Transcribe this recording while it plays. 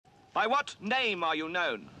By what name are you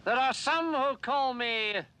known? There are some who call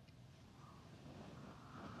me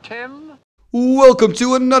Tim. Welcome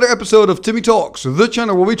to another episode of Timmy Talks, the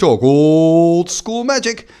channel where we talk old school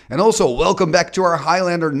magic. And also welcome back to our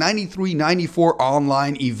Highlander 93-94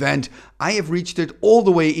 online event. I have reached it all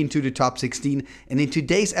the way into the top 16, and in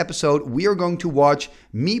today's episode we are going to watch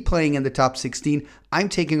me playing in the top 16. I'm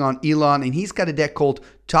taking on Elon, and he's got a deck called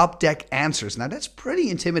Top Deck Answers. Now that's pretty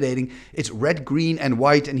intimidating. It's red, green, and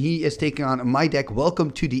white, and he is taking on my deck,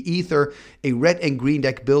 Welcome to the Ether, a red and green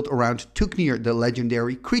deck built around Tuknir, the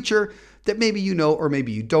legendary creature that maybe you know or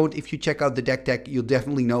maybe you don't. If you check out the deck, you'll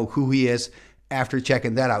definitely know who he is after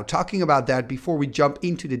checking that out. Talking about that, before we jump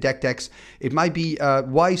into the decks, it might be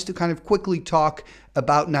wise to kind of quickly talk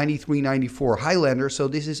about 93-94 Highlander. So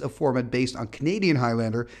this is a format based on Canadian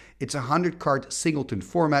Highlander. It's a 100-card singleton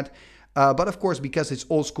format. But of course, because it's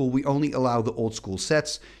old school, we only allow the old school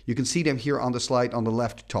sets. You can see them here on the slide on the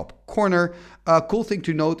left top corner. Cool thing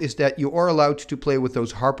to note is that you are allowed to play with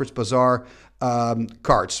those Harper's Bazaar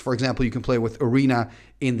cards. For example, you can play with Arena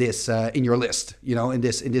in this in your list, you know, in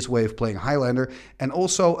this way of playing Highlander. And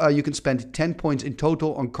also you can spend 10 points in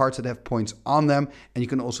total on cards that have points on them, and you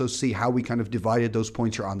can also see how we kind of divided those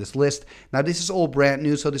points here on this list. Now this is all brand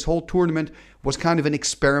new, so this whole tournament was kind of an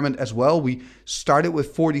experiment as well. We started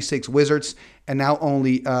with 46 wizards, and now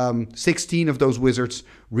only 16 of those wizards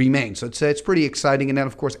remain. So it's pretty exciting. And then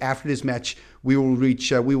of course after this match we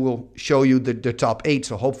will show you the top 8.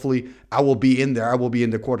 So hopefully I will be in there. I will be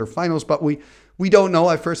in the quarterfinals, but we don't know.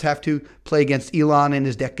 I first have to play against Elon, and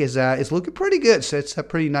his deck is looking pretty good. So it's a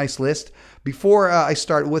pretty nice list. Before I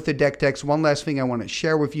start with the decks, one last thing I want to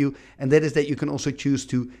share with you, and that is that you can also choose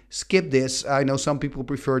to skip this. I know some people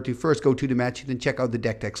prefer to first go to the match and then check out the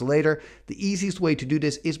decks later. The easiest way to do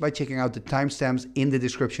this is by checking out the timestamps in the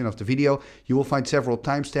description of the video. You will find several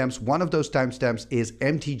timestamps. One of those timestamps is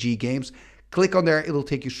MTG Games. Click on there, it'll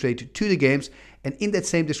take you straight to the games. And in that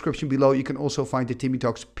same description below, you can also find the Timmy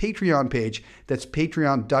Talks Patreon page. That's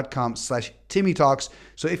patreon.com/Timmy Talks.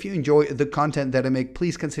 So if you enjoy the content that I make,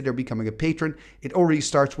 please consider becoming a patron. It already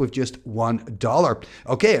starts with just $1.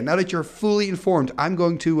 Okay, and now that you're fully informed, I'm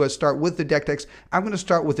going to start with the decks. I'm going to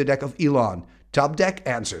start with the deck of Elon. Top Deck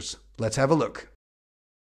Answers. Let's have a look.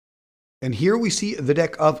 And here we see the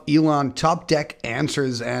deck of Elon, Top Deck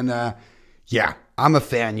Answers. And yeah, I'm a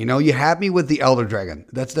fan. You know, you have me with the Elder Dragon.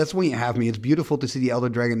 That's when you have me. It's beautiful to see the Elder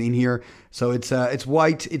Dragon in here. So it's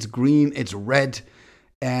white, it's green, it's red,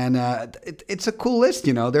 and it's a cool list.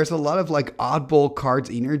 You know, there's a lot of like oddball cards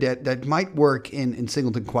in here that might work in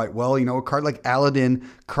Singleton quite well. You know, a card like Aladdin,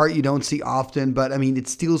 card you don't see often, but I mean, it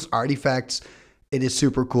steals artifacts. It is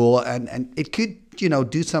super cool, and it could, you know,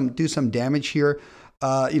 do some damage here.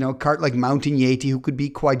 You know, a card like Mountain Yeti, who could be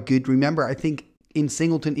quite good. Remember, I think in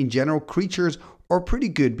Singleton in general, creatures are pretty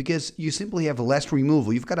good because you simply have less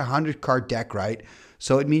removal. You've got a 100-card deck, right?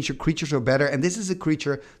 So it means your creatures are better. And this is a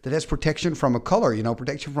creature that has protection from a color, you know,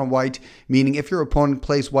 protection from white, meaning if your opponent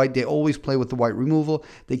plays white, they always play with the white removal.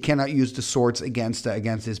 They cannot use the swords against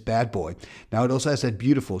this bad boy. Now it also has that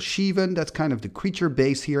beautiful Shivan. That's kind of the creature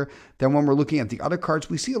base here. Then when we're looking at the other cards,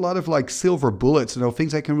 we see a lot of like silver bullets, you know,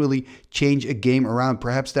 things that can really change a game around.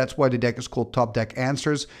 Perhaps that's why the deck is called Top Deck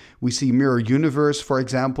Answers. We see Mirror Universe, for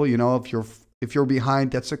example. You know, if you're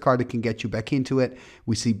behind, that's a card that can get you back into it.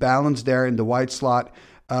 We see Balance there in the white slot.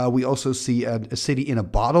 We also see a City in a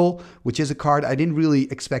Bottle, which is a card I didn't really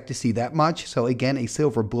expect to see that much. So again, a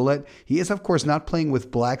silver bullet. He is, of course, not playing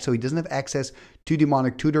with black, so he doesn't have access to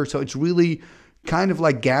Demonic Tutor. So it's really kind of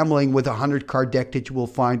like gambling with a 100-card deck that you will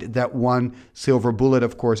find that one silver bullet,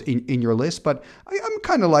 of course, in your list. But I'm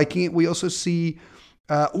kind of liking it. We also see...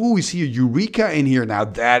 we see a Eureka in here. Now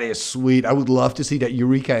that is sweet. I would love to see that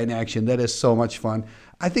Eureka in action. That is so much fun.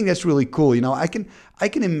 I think that's really cool. You know, I can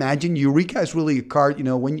imagine Eureka is really a card, you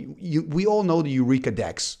know, when we all know the Eureka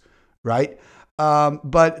decks, right?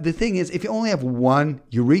 But the thing is, if you only have one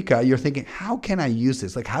Eureka, you're thinking, how can I use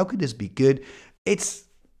this? Like, how could this be good?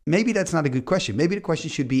 Maybe that's not a good question. Maybe the question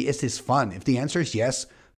should be, is this fun? If the answer is yes,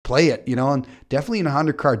 play it, you know, and definitely in a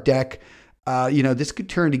 100-card deck. You know, this could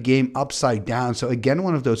turn the game upside down. So again,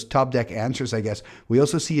 one of those top deck answers, I guess. We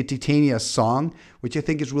also see a Titania Song, which I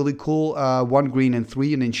think is really cool. 1 green and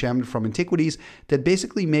 3, an enchantment from Antiquities that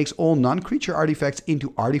basically makes all non-creature artifacts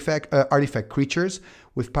into artifact creatures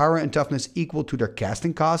with power and toughness equal to their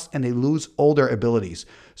casting cost, and they lose all their abilities.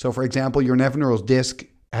 So for example, your Nevinyrral's Disc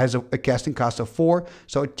has a casting cost of 4,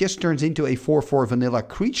 so it just turns into a 4/4 vanilla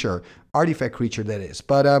creature, artifact creature that is.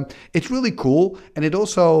 But it's really cool, and it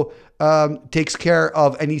also takes care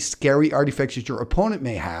of any scary artifacts that your opponent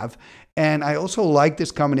may have. And I also like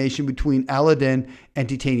this combination between Aladdin and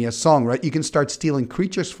Titania's Song, right? You can start stealing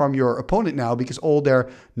creatures from your opponent now because all their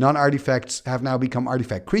non-artifacts have now become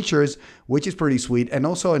artifact creatures, which is pretty sweet. And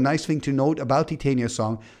also a nice thing to note about Titania's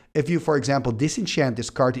Song, if you, for example, disenchant this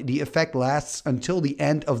card, the effect lasts until the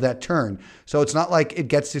end of that turn. So it's not like it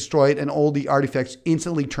gets destroyed and all the artifacts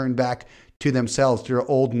instantly turn back to themselves, to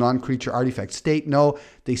their old non-creature artifact state. No,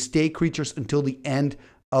 they stay creatures until the end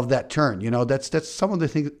of that turn. You know, that's some of the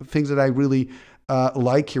things that I really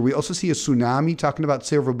like here. We also see a Tsunami talking about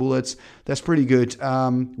silver bullets. That's pretty good.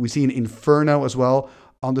 We see an Inferno as well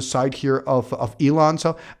on the side here of Elon.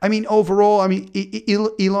 So, I mean, overall, I mean,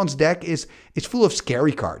 Elon's deck is full of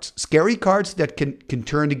scary cards that can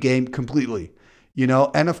turn the game completely, you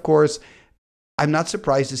know. And of course, I'm not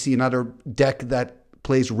surprised to see another deck that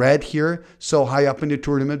plays red here so high up in the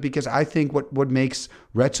tournament, because I think what makes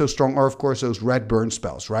red so strong are, of course, those red burn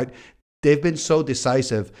spells, right? They've been so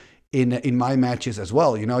decisive in my matches as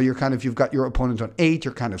well. You know, you've got your opponent on 8,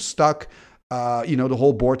 you're kind of stuck. You know, the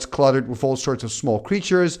whole board's cluttered with all sorts of small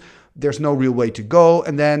creatures. There's no real way to go.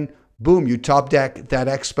 And then, boom, you top deck that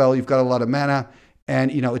X spell. You've got a lot of mana.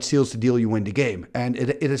 And, you know, it seals the deal. You win the game. And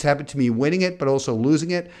it has happened to me winning it, but also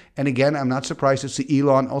losing it. And again, I'm not surprised to see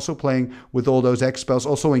Elon also playing with all those X spells.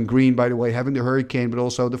 Also in green, by the way, having the Hurricane, but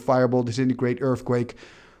also the Fireball, Disintegrate, Earthquake.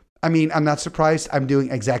 I mean, I'm not surprised. I'm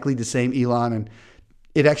doing exactly the same, Elon. And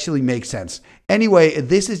it actually makes sense. Anyway,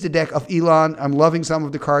 this is the deck of Elon. I'm loving some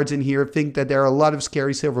of the cards in here. Think that there are a lot of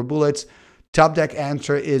scary silver bullets. Top Deck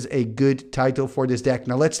Answer is a good title for this deck.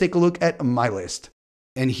 Now let's take a look at my list.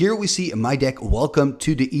 And here we see my deck, Welcome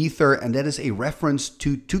to the Ether, and that is a reference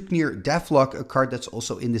to Tuknir Deathlock, a card that's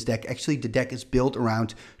also in this deck. Actually, the deck is built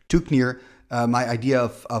around Tuknir. My idea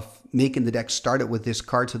of making the deck started with this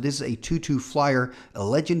card. So this is a 2/2 flyer, a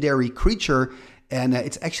legendary creature. And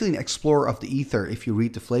it's actually an Explorer of the Ether if you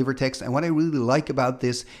read the flavor text. And what I really like about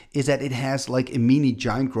this is that it has like a mini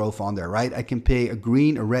giant growth on there, right? I can pay a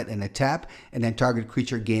green, a red, and a tap, and then target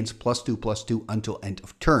creature gains +2/+2 until end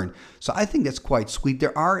of turn. So I think that's quite sweet.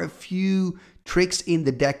 There are a few tricks in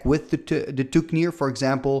the deck with the Tuknir. For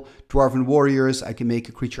example, Dwarven Warriors, I can make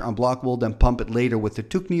a creature unblockable, then pump it later with the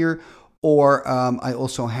Tuknir. Or I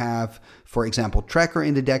also have, for example, Tracker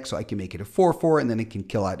in the deck, so I can make it a 4/4, and then it can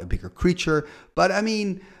kill out a bigger creature. But I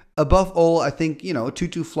mean, above all, I think, you know, a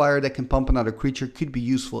 2/2 flyer that can pump another creature could be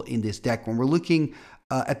useful in this deck. When we're looking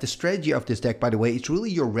at the strategy of this deck, by the way, it's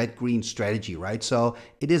really your red-green strategy, right? So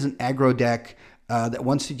it is an aggro deck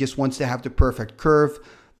that just wants to have the perfect curve.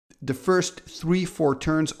 The first 3-4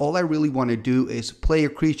 turns, all I really want to do is play a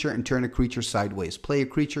creature and turn a creature sideways. Play a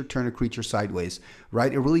creature, turn a creature sideways,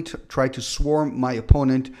 right? I really try to swarm my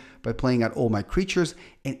opponent by playing out all my creatures.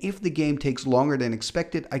 And if the game takes longer than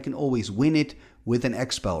expected, I can always win it with an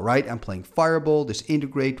X spell, right? I'm playing Fireball,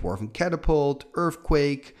 Disintegrate, Dwarven Catapult,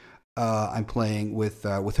 Earthquake. I'm playing with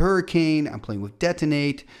Hurricane. I'm playing with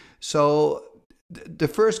Detonate. So the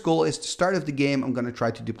first goal is, the start of the game, I'm going to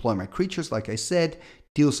try to deploy my creatures, like I said,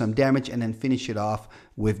 deal some damage, and then finish it off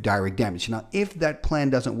with direct damage. Now, if that plan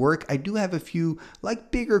doesn't work, I do have a few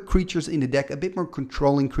like bigger creatures in the deck, a bit more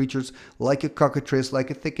controlling creatures, like a Cockatrice,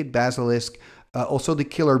 like a Thicket Basilisk, also the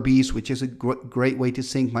Killer Beast, which is a great way to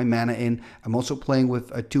sink my mana in. I'm also playing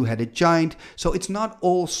with a two-headed giant, so it's not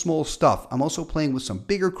all small stuff. I'm also playing with some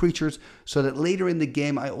bigger creatures, so that later in the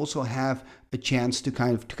game I also have a chance to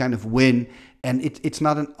kind of win. And it's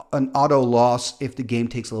not an auto loss if the game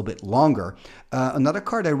takes a little bit longer. Another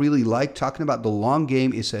card I really like, talking about the long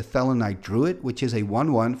game, is a Thelonite Druid, which is a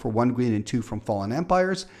 1/1 for 1 green and 2 from Fallen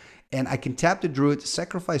Empires. And I can tap the Druid,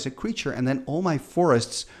 sacrifice a creature, and then all my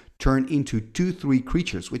forests turn into 2/3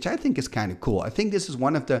 creatures, which I think is kind of cool. I think this is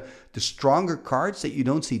one of the stronger cards that you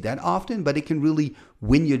don't see that often, but it can really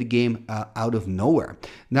win you the game out of nowhere.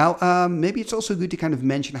 Now, maybe it's also good to kind of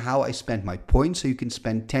mention how I spent my points. So you can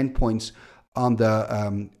spend 10 points on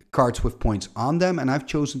the cards with points on them, and I've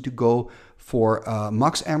chosen to go for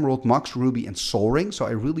Mox Emerald, Mox Ruby, and Sol Ring. So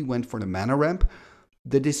I really went for the mana ramp.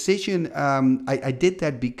 The decision, I did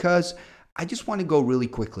that because I just want to go really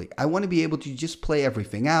quickly. I want to be able to just play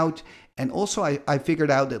everything out. And also I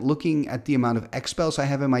figured out that looking at the amount of X spells I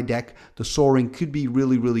have in my deck, the Sol Ring could be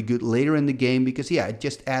really, really good later in the game, because yeah, it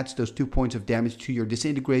just adds those 2 points of damage to your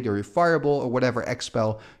Disintegrate or your Fireball or whatever X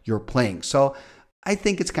spell you're playing. So I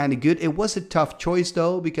think it's kind of good. It was a tough choice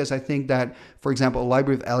though, because I think that, for example, a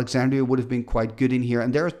Library of Alexandria would have been quite good in here.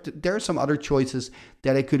 And there are some other choices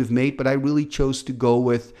that I could have made, but I really chose to go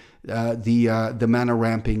with the mana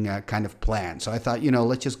ramping kind of plan. So I thought, you know,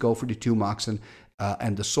 let's just go for the 2 Mox and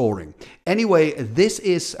the Sol Ring. Anyway, this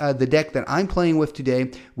is the deck that I'm playing with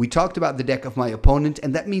today. We talked about the deck of my opponent,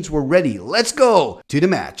 and that means we're ready. Let's go to the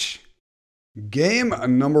match. Game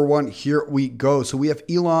number 1, here we go. So we have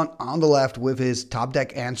Elon on the left with his top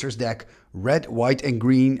deck answers deck, red, white, and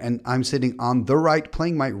green. And I'm sitting on the right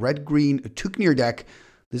playing my red-green Tuknir deck.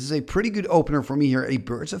 This is a pretty good opener for me here. A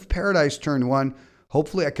Birds of Paradise turn 1.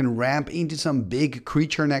 Hopefully I can ramp into some big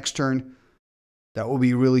creature next turn. That will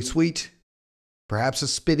be really sweet. Perhaps a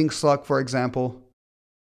Spitting Slug, for example.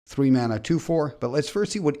 3 mana, 2/4. But let's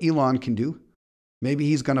first see what Elon can do. Maybe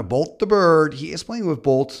he's going to bolt the bird. He is playing with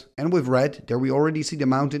bolt and with red. There we already see the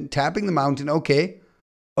mountain. Tapping the mountain. Okay.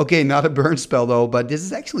 Okay, not a burn spell though, but this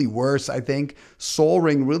is actually worse, I think. Soul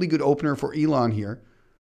Ring, really good opener for Elon here.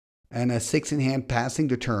 And a 6 in hand passing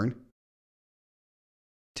the turn.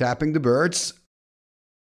 Tapping the birds.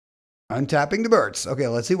 Untapping the birds. Okay,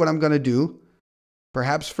 let's see what I'm going to do.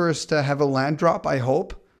 Perhaps first have a land drop, I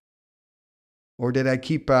hope. Or did I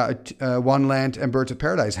keep 1 land and Birds of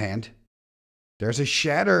Paradise hand? There's a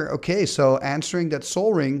Shatter. Okay, so answering that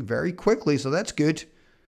Soul Ring very quickly, so that's good.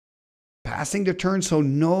 Passing the turn, so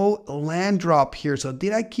no land drop here. So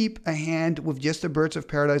did I keep a hand with just the Birds of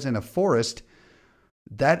Paradise and a Forest?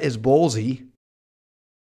 That is ballsy.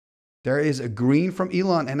 There is a green from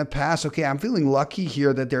Elon and a pass. Okay, I'm feeling lucky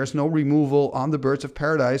here that there's no removal on the Birds of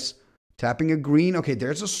Paradise. Tapping a green. Okay,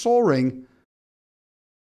 there's a Soul Ring.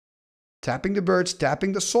 Tapping the birds,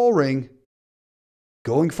 tapping the Soul Ring.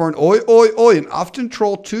 Going for an oi, oi, oi, an often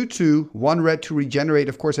troll 2/2, 1 red to regenerate.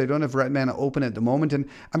 Of course, I don't have red mana open at the moment, and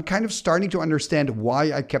I'm kind of starting to understand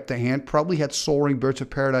why I kept the hand. Probably had Soul Ring, Birds of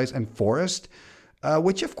Paradise, and Forest,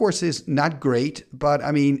 which of course is not great, but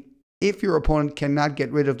I mean, if your opponent cannot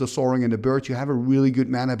get rid of the Soul Ring and the bird, you have a really good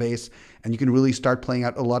mana base, and you can really start playing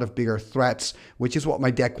out a lot of bigger threats, which is what my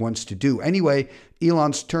deck wants to do. Anyway,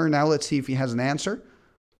 Elon's turn now. Let's see if he has an answer.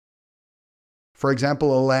 For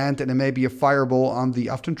example, a land and then maybe a Fireball on the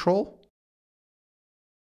Often Troll.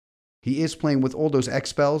 He is playing with all those X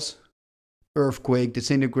spells. Earthquake,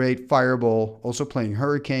 Disintegrate, Fireball, also playing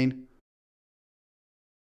Hurricane.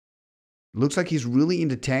 Looks like he's really in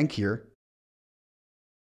the tank here.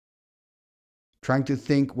 Trying to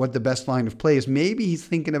think what the best line of play is. Maybe he's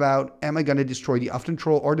thinking about, am I going to destroy the Often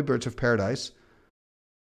Troll or the Birds of Paradise?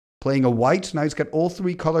 Playing a white, now he's got all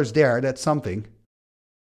 3 colors there, that's something.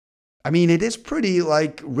 I mean, it is pretty,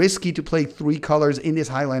 risky to play 3 colors in this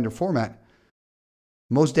Highlander format.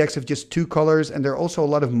 Most decks have just 2 colors, and there are also a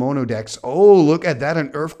lot of mono decks. Oh, look at that, an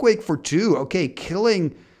Earthquake for 2. Okay,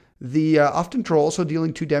 killing the Often Troll, also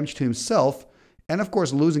dealing 2 damage to himself, and of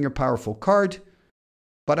course, losing a powerful card.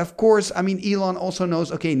 But of course, I mean, Elon also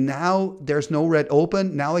knows, okay, now there's no red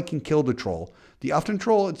open, now I can kill the troll. The Often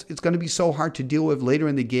Troll, it's going to be so hard to deal with later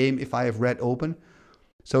in the game if I have red open.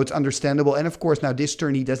 So it's understandable. And of course, now this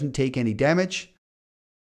turn, he doesn't take any damage.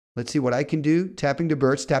 Let's see what I can do. Tapping the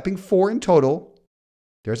birds, tapping 4 in total.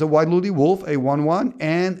 There's a Wily Wolf, a 1/1.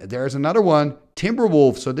 And there's another one,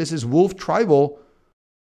 Timberwolf. So this is Wolf Tribal.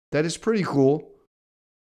 That is pretty cool.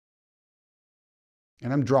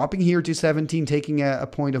 And I'm dropping here to 17, taking a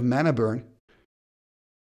point of mana burn.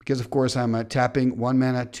 Because of course, I'm tapping 1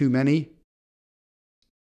 mana too many.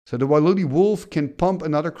 So the Wily Wolf can pump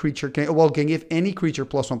another creature, can give any creature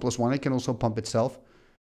 +1/+1. It can also pump itself.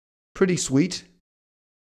 Pretty sweet.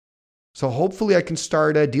 So hopefully I can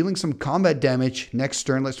start dealing some combat damage next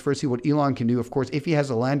turn. Let's first see what Elon can do. Of course, if he has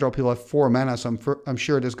a land drop, he'll have 4 mana, so I'm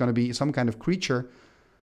sure there's going to be some kind of creature.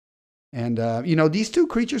 And, you know, these 2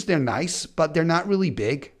 creatures, they're nice, but they're not really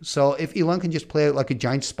big. So if Elon can just play like a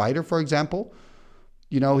giant spider, for example,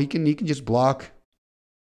 you know, he can just block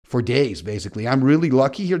for days, basically. I'm really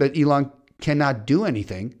lucky here that Elon cannot do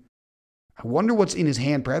anything. I wonder what's in his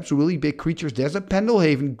hand. Perhaps really big creatures. There's a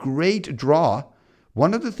Pendelhaven. Great draw.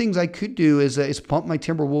 One of the things I could do is pump my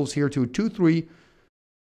Timberwolves here to a 2/3.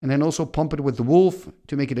 And then also pump it with the Wolf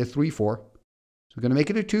to make it a 3/4. So we're going to make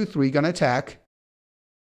it a 2/3. Going to attack.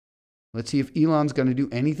 Let's see if Elon's going to do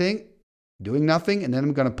anything. Doing nothing. And then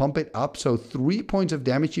I'm going to pump it up. So 3 points of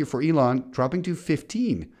damage here for Elon. Dropping to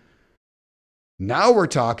 15. Now we're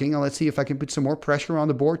talking. Let's see if I can put some more pressure on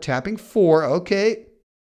the board. Tapping 4. Okay.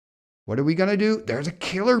 What are we going to do? There's a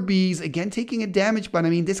Killer Bees. Again, taking a damage. But I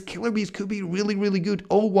mean, this Killer Bees could be really, really good.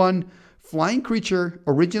 0/1. Flying creature.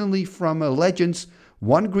 Originally from Legends.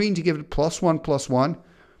 1 green to give it +1/+1.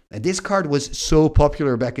 And this card was so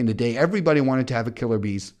popular back in the day. Everybody wanted to have a Killer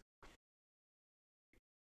Bees.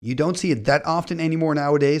 You don't see it that often anymore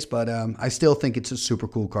nowadays. But I still think it's a super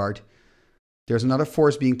cool card. There's another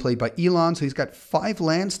forest being played by Elon, so he's got 5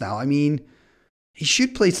 lands now. I mean, he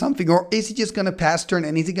should play something, or is he just going to pass turn,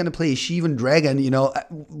 and is he going to play a Shivan Dragon, you know,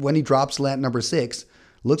 when he drops land number 6?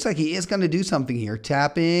 Looks like he is going to do something here.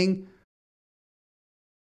 Tapping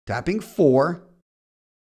 4.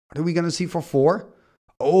 What are we going to see for 4?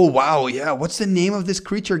 Oh, wow. Yeah. What's the name of this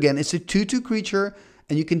creature again? It's a 2/2 creature,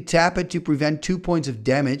 and you can tap it to prevent 2 points of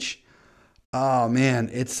damage. Oh, man.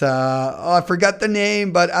 It's, oh, I forgot the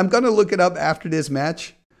name, but I'm going to look it up after this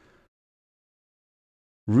match.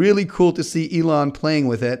 Really cool to see Elon playing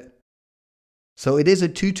with it. So it is a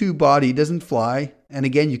 2/2 body, doesn't fly. And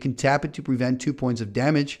again, you can tap it to prevent 2 points of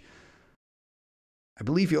damage. I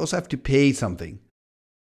believe you also have to pay something,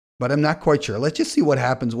 but I'm not quite sure. Let's just see what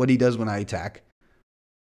happens, what he does when I attack.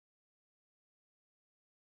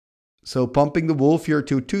 So pumping the wolf here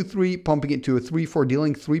to a 2/3, pumping it to a 3/4,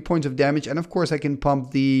 dealing 3 points of damage. And of course I can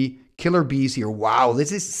pump the killer bees here. Wow,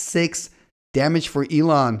 this is 6 damage for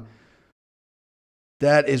Elon.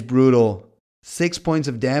 That is brutal. 6 points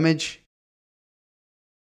of damage.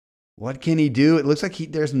 What can he do? It looks like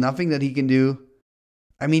there's nothing that he can do.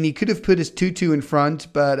 I mean, he could have put his 2/2 in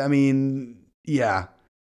front, but I mean, yeah.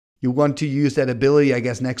 You want to use that ability, I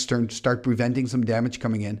guess, next turn to start preventing some damage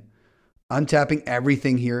coming in. Untapping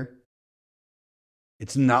everything here.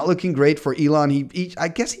 It's not looking great for Elon. I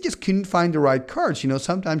guess he just couldn't find the right cards. You know,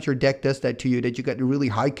 sometimes your deck does that to you, that you get the really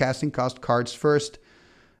high casting cost cards first.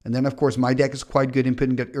 And then, of course, my deck is quite good in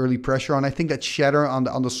putting that early pressure on. I think that Shatter on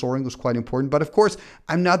the Soaring was quite important. But, of course,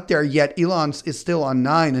 I'm not there yet. Elon is still on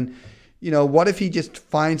 9. And, you know, what if he just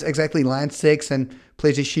finds exactly land 6 and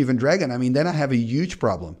plays a Shivan Dragon? I mean, then I have a huge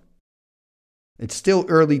problem. It's still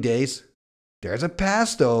early days. There's a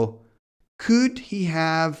pass, though. Could he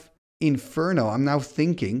have Inferno? I'm now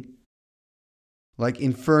thinking. Like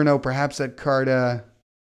Inferno, perhaps that card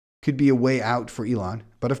could be a way out for Elon.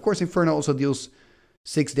 But, of course, Inferno also deals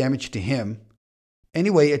 6 damage to him.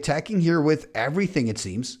 Anyway, attacking here with everything, it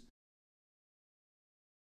seems.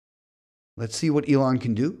 Let's see what Elon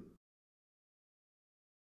can do.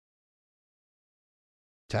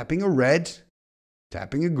 Tapping a red.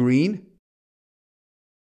 Tapping a green.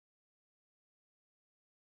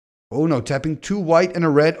 Oh no, tapping 2 white and a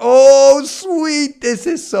red. Oh, sweet. This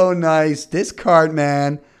is so nice. This card,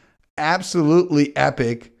 man. Absolutely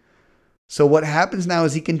epic. So what happens now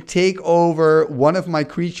is he can take over one of my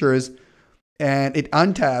creatures and it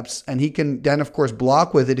untaps, and he can then, of course,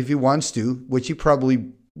 block with it if he wants to, which he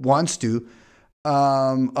probably wants to.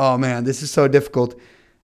 Oh man, this is so difficult.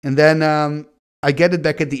 And then I get it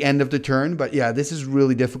back at the end of the turn, but yeah, this is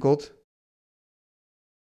really difficult.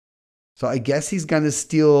 So I guess he's going to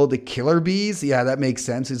steal the killer bees. Yeah, that makes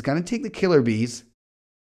sense. He's going to take the killer bees.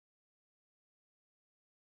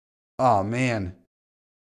 Oh, man.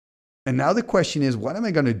 And now the question is, what am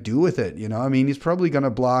I going to do with it? You know, I mean, he's probably going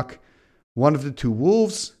to block one of the 2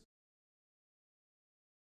 wolves.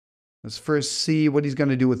 Let's first see what he's going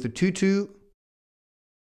to do with the 2/2.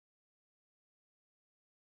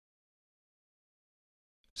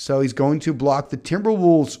 So he's going to block the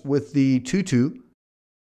Timberwolves with the 2/2.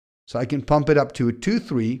 So I can pump it up to a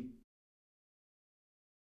 2/3.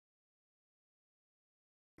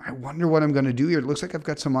 I wonder what I'm going to do here. It looks like I've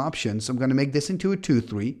got some options. I'm going to make this into a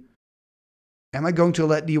 2/3. Am I going to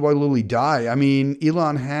let DY Lily die? I mean,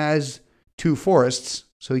 Elon has 2 forests,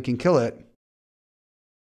 so he can kill it.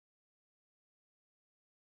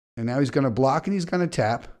 And now he's going to block and he's going to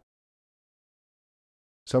tap.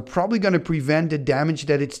 So probably going to prevent the damage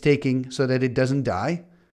that it's taking so that it doesn't die.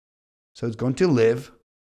 So it's going to live.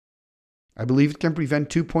 I believe it can prevent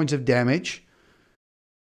 2 points of damage.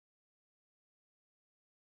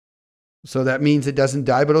 So that means it doesn't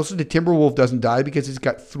die, but also the Timberwolf doesn't die because it's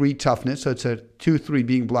got 3 toughness. So it's a 2/3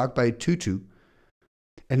 being blocked by a 2/2.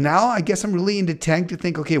 And now I guess I'm really in the tank to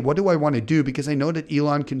think, okay, what do I want to do? Because I know that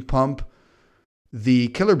Elon can pump the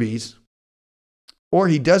killer bees. Or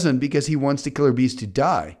he doesn't because he wants the killer bees to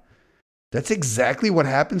die. That's exactly what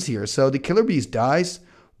happens here. So the killer bees dies.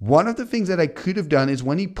 One of the things that I could have done is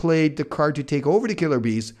when he played the card to take over the killer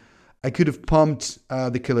bees, I could have pumped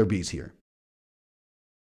the killer bees here.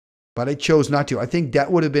 But I chose not to. I think that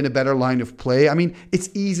would have been a better line of play. I mean, it's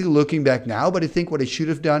easy looking back now, but I think what I should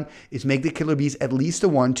have done is make the killer bees at least a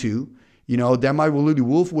 1/2. You know, then my Woolly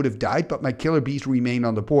Wolf would have died, but my killer bees remain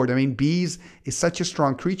on the board. I mean, bees is such a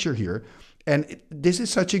strong creature here. And this is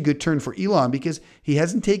such a good turn for Elon because he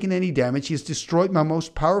hasn't taken any damage. He's destroyed my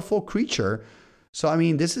most powerful creature. So, I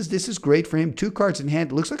mean, this is great for him. 2 cards in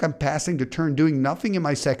hand. It looks like I'm passing the turn, doing nothing in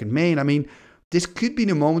my second main. I mean, this could be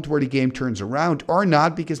the moment where the game turns around or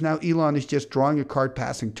not because now Elon is just drawing a card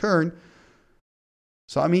passing turn.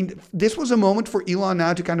 So, I mean, this was a moment for Elon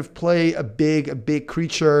now to kind of play a big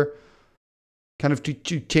creature, kind of to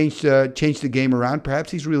change the game around.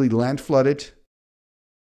 Perhaps he's really land flooded.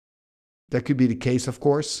 That could be the case, of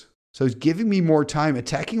course. So he's giving me more time,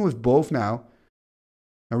 attacking with both now.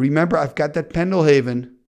 Now remember, I've got that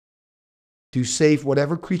Pendelhaven. to save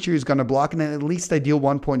whatever creature is going to block, and then at least I deal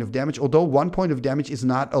 1 point of damage. Although 1 point of damage is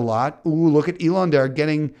not a lot. Ooh, look at Elon there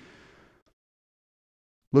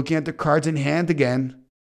looking at the cards in hand again.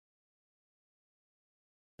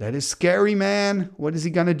 That is scary, man. What is he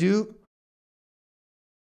going to do?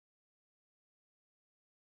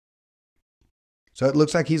 So it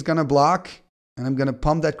looks like he's going to block, and I'm going to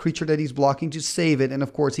pump that creature that he's blocking to save it. And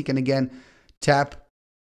of course, he can again tap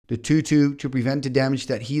the 2/2 to prevent the damage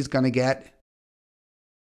that he's going to get.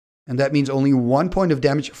 And that means only 1 point of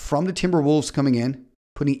damage from the Timberwolves coming in,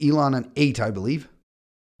 putting Elon on 8, I believe.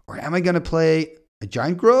 Or am I going to play a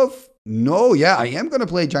Giant Grove? No, yeah, I am going to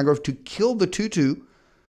play a Giant Grove to kill the 2/2.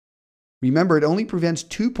 Remember, it only prevents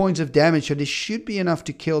 2 points of damage, so this should be enough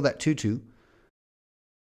to kill that 2/2.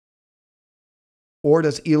 Or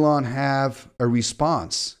does Elon have a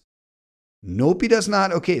response? Nope, he does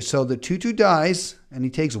not. Okay, so the 2/2 dies, and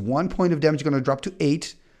he takes 1 point of damage, going to drop to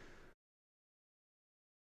 8.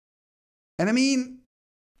 And I mean,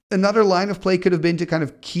 another line of play could have been to kind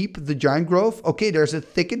of keep the Giant Grove. Okay, there's a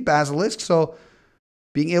Thicket Basilisk, so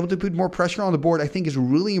being able to put more pressure on the board, I think, is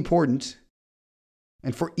really important.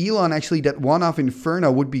 And for Elon, actually, that one-off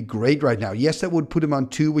Inferno would be great right now. Yes, that would put him on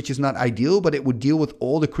 2, which is not ideal, but it would deal with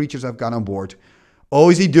all the creatures I've got on board. Oh,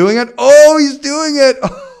 is he doing it? Oh, he's doing it.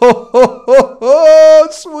 Oh,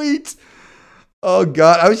 sweet. Oh,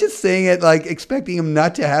 God. I was just saying it, like, expecting him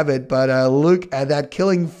not to have it. But look at that,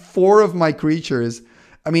 killing 4 of my creatures.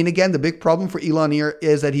 I mean, again, the big problem for Elon here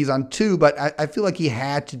is that he's on 2, but I feel like he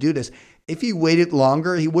had to do this. If he waited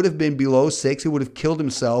longer, he would have been below 6. He would have killed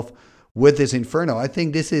himself with this Inferno. I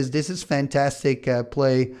think this is fantastic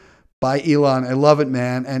play by Elon. I love it,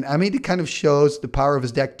 man. And I mean, it kind of shows the power of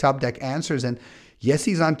his deck, top deck answers. And yes,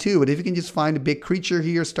 he's on 2, but if you can just find a big creature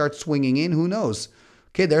here, start swinging in, who knows?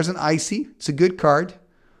 Okay, there's an Icy. It's a good card.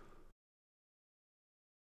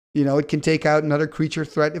 You know, it can take out another creature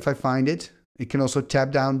threat if I find it. It can also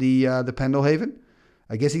tap down the Pendelhaven.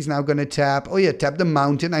 I guess he's now going to tap. Oh yeah, tap the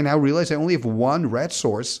Mountain. I now realize I only have 1 red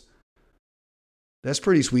source. That's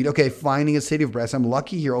pretty sweet. Okay, finding a City of Brass. I'm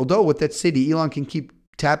lucky here. Although with that city, Elon can keep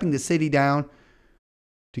tapping the city down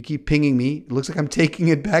to keep pinging me. It looks like I'm taking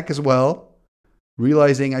it back as well.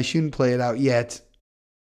 Realizing I shouldn't play it out yet.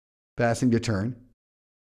 Passing the turn.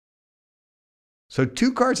 So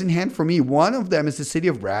 2 cards in hand for me. One of them is the City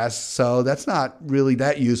of Brass. So that's not really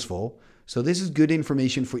that useful. So this is good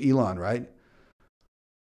information for Elon, right?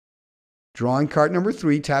 Drawing card number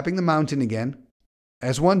 3. Tapping the Mountain again.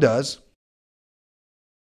 As one does.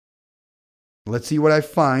 Let's see what I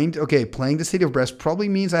find. Okay, playing the City of Brass probably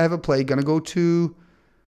means I have a play. Gonna go to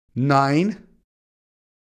 9.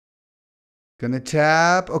 Gonna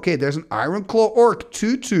tap. Okay, there's an Ironclaw Orc,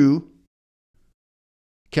 2/2.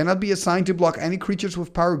 Cannot be assigned to block any creatures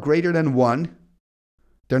with power greater than 1.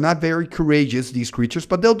 They're not very courageous, these creatures,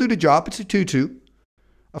 but they'll do the job. It's a 2/2.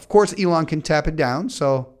 Of course, Elon can tap it down,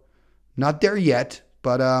 so not there yet,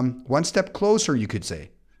 but one step closer, you could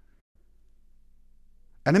say.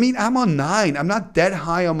 And I mean, I'm on 9. I'm not that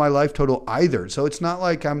high on my life total either. So it's not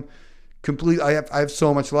like I'm completely, I have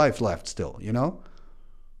so much life left still, you know?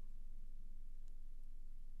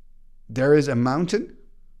 There is a Mountain.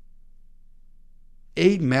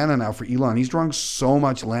 8 mana now for Elon. He's drawing so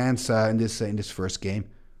much lands in this first game.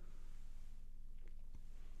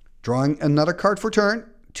 Drawing another card for turn.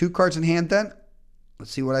 2 cards in hand then.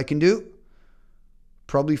 Let's see what I can do.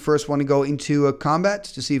 Probably first want to go into a combat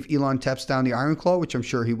to see if Elon taps down the Ironclaw, which I'm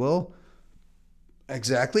sure he will.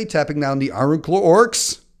 Exactly, tapping down the Ironclaw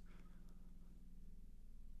Orcs.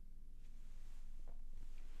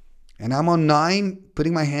 And I'm on 9,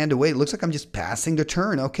 putting my hand away. It looks like I'm just passing the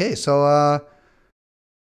turn. Okay, so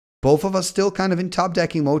both of us still kind of in top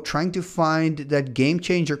decking mode, trying to find that game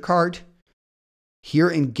changer card. Here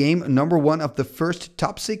in game number 1 of the first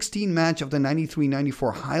top 16 match of the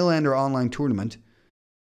 93-94 Highlander online tournament.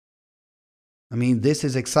 I mean, this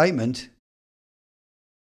is excitement.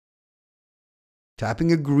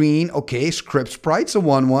 Tapping a green. Okay, Script Sprite's a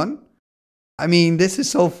 1/1. I mean, this is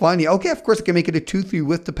so funny. Okay, of course, I can make it a 2/3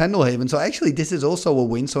 with the Pendelhaven. So actually, this is also a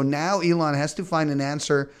win. So now Elon has to find an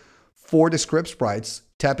answer for the Script Sprites.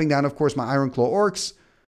 Tapping down, of course, my Ironclaw Orcs.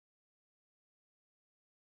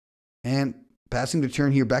 And passing the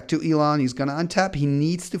turn here back to Elon. He's going to untap. He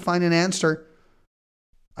needs to find an answer.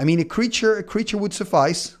 I mean, a creature would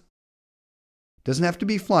suffice. Doesn't have to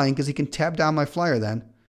be flying because he can tap down my flyer then.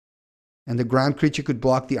 And the ground creature could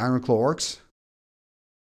block the Ironclaw Orcs.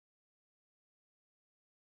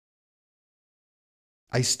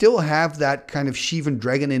 I still have that kind of Shivan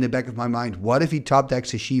Dragon in the back of my mind. What if he top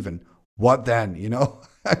decks a Shivan? What then, you know?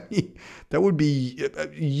 I mean, that would be a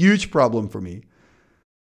huge problem for me.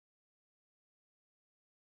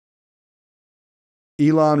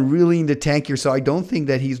 Elon really in the tank here, so I don't think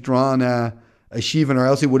that he's drawn a Shivan, or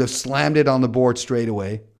else he would have slammed it on the board straight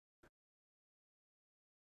away.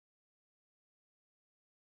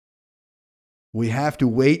 We have to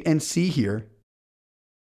wait and see here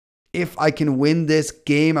if I can win this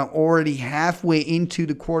game. I'm already halfway into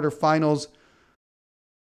the quarterfinals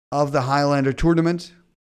of the Highlander tournament.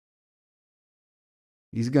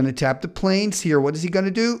 He's going to tap the plains here. What is he going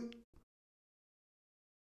to do?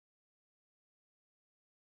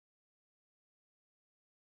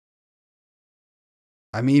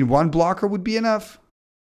 I mean, one blocker would be enough.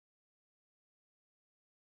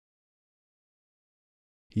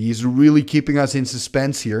 He's really keeping us in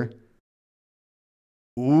suspense here.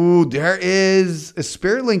 Ooh, there is a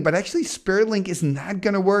Spirit Link, but actually Spirit Link is not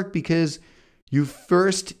going to work because you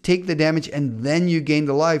first take the damage and then you gain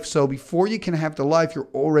the life. So before you can have the life, you're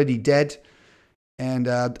already dead. And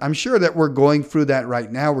I'm sure that we're going through that right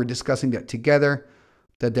now. We're discussing that together,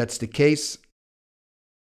 that's the case.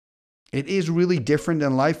 It is really different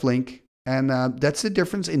than lifelink. And that's the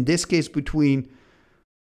difference in this case between,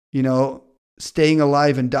 you know, staying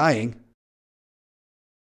alive and dying.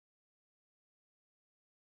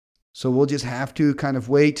 So we'll just have to kind of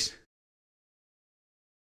wait.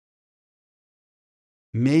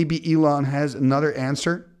 Maybe Elon has another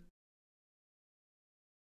answer.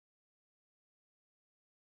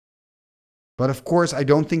 But of course, I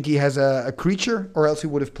don't think he has a creature, or else he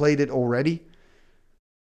would have played it already.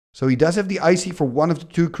 So he does have the Icy for one of the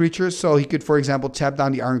two creatures. So he could, for example, tap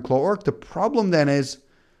down the Iron Claw Orc. The problem then is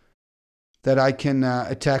that I can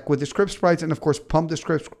attack with the Script Sprites and, of course, pump the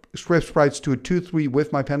Script Sprites to a 2/3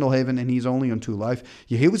 with my Pendelhaven, and he's only on 2 life.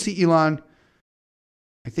 You here we see Elon,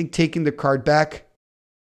 I think, taking the card back.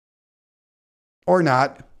 Or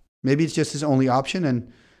not. Maybe it's just his only option,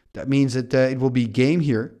 and that means that it will be game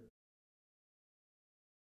here.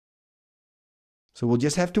 So we'll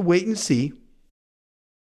just have to wait and see.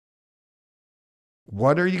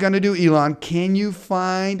 What are you going to do, Elon? Can you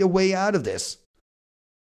find a way out of this?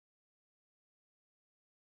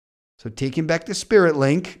 So taking back the Spirit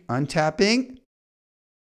Link, untapping.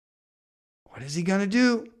 What is he going to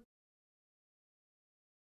do?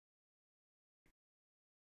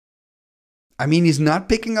 I mean, he's not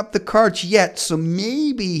picking up the cards yet, so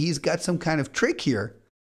maybe he's got some kind of trick here.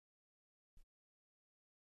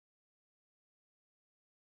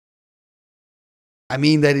 I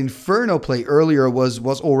mean, that Inferno play earlier was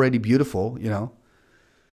already beautiful, you know.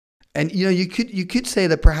 And, you know, you could say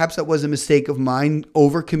that perhaps that was a mistake of mine,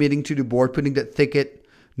 overcommitting to the board, putting that thicket,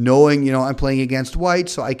 knowing, you know, I'm playing against white,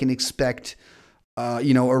 so I can expect,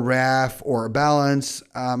 you know, a Wrath or a Balance.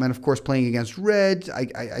 And, of course, playing against red,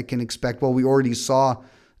 I can expect, well, we already saw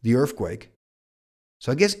the Earthquake.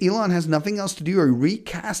 So I guess Elon has nothing else to do, or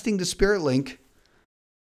recasting the Spirit Link.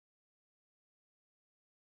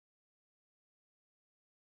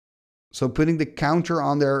 So putting the counter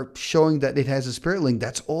on there, showing that it has a Spirit Link,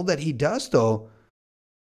 that's all that he does, though.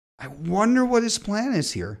 I wonder what his plan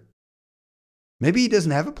is here. Maybe he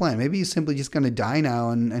doesn't have a plan. Maybe he's simply just going to die now,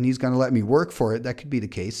 and he's going to let me work for it. That could be the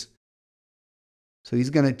case. So he's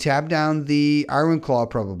going to tap down the Iron Claw,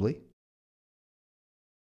 probably.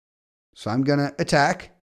 So I'm going to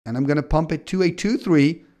attack, and I'm going to pump it to a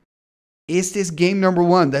 2/3. Is this game number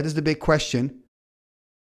 1? That is the big question.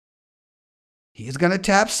 He is going to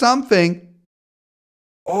tap something.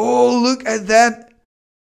 Oh, look at that.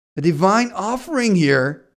 A Divine Offering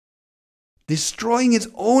here. Destroying his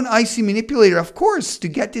own Icy Manipulator. Of course, to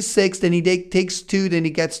get this 6, then he takes 2, then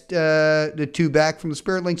he gets the 2 back from the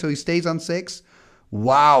Spirit Link, so he stays on 6.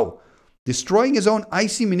 Wow. Destroying his own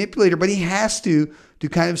Icy Manipulator, but he has to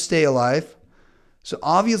kind of stay alive. So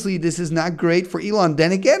obviously, this is not great for Elon.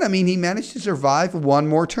 Then again, I mean, he managed to survive one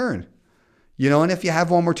more turn. You know, and if you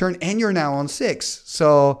have one more turn and you're now on 6,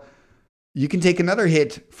 so you can take another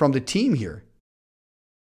hit from the team here.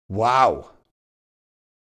 Wow.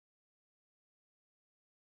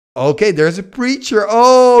 Okay, there's a Preacher.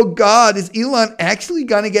 Oh, God. Is Elon actually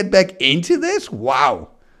going to get back into this? Wow.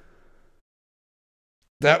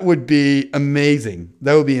 That would be amazing.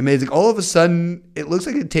 That would be amazing. All of a sudden, it looks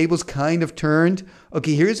like the table's kind of turned.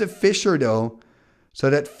 Okay, here's a Fisher, though. So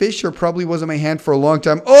that Fisher probably was in my hand for a long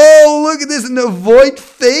time. Oh, look at this. An Avoid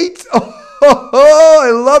Fate. Oh,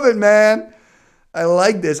 I love it, man. I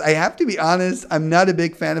like this. I have to be honest. I'm not a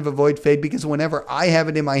big fan of Avoid Fate because whenever I have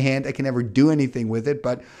it in my hand, I can never do anything with it.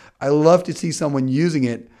 But I love to see someone using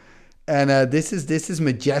it. And this is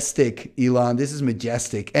majestic, Elon. This is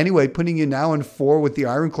majestic. Anyway, putting you now in 4 with the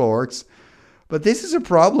Iron Claw Orcs. But this is a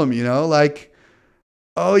problem, you know, like,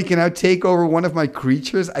 oh, he can now take over one of my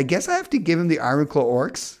creatures. I guess I have to give him the Iron Claw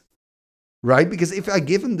Orcs. right? Because if I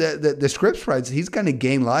give him the script sprites, he's going to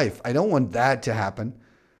gain life. I don't want that to happen.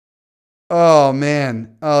 Oh,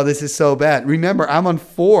 man. Oh, this is so bad. Remember, I'm on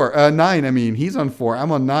 9, I mean. He's on 4.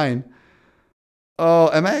 I'm on 9. Oh,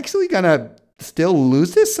 am I actually going to still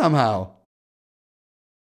lose this somehow?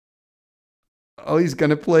 Oh, he's going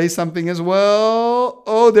to play something as well.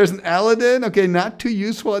 Oh, there's an Aladdin. Okay, not too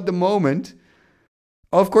useful at the moment.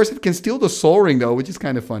 Oh, of course, it can steal the Soul Ring, though, which is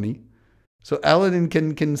kind of funny. So Aladdin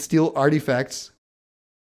can steal artifacts.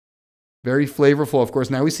 Very flavorful, of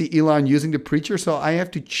course. Now we see Elon using the Preacher, so I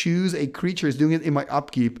have to choose a creature. He's doing it in my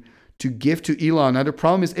upkeep to give to Elon. Now, the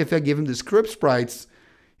problem is if I give him the script sprites,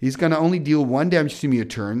 he's going to only deal 1 damage to me a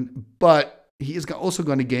turn, but he is also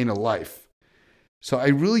going to gain a life. So I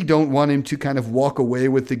really don't want him to kind of walk away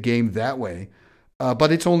with the game that way.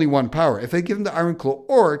 But it's only 1 power. If I give him the Ironclaw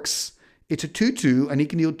Orcs, it's a 2/2, and he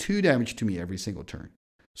can deal 2 damage to me every single turn.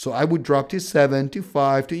 So I would drop to 7, to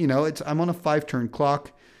 5, to, you know, I'm on a 5-turn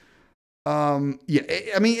clock. Yeah,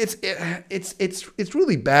 I mean, it's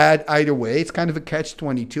really bad either way. It's kind of a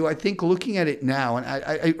catch-22. I think looking at it now, and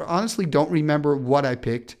I honestly don't remember what I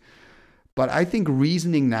picked, but I think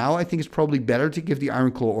reasoning now, I think it's probably better to give the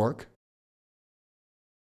Ironclaw Orc.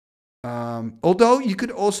 Although you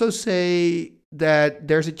could also say that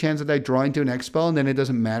there's a chance that I draw into an X-Spell and then it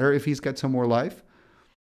doesn't matter if he's got some more life.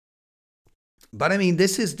 But I mean,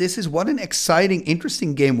 this is what an exciting,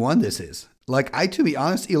 interesting game 1 this is. Like, to be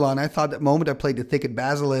honest, Elon, I thought that moment I played the Thicket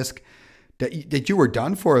Basilisk that you were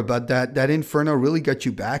done for it, but that Inferno really got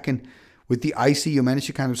you back. And with the Icy, you managed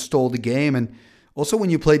to kind of stall the game. And also when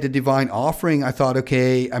you played the Divine Offering, I thought,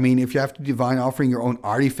 okay, I mean, if you have to Divine Offering your own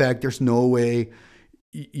artifact, there's no way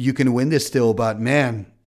you can win this still. But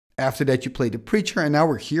man, after that you played the Preacher, and now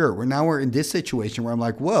we're here. We're in this situation where I'm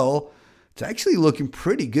like, well, it's actually looking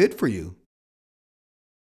pretty good for you.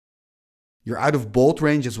 You're out of bolt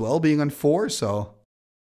range as well, being on 4, so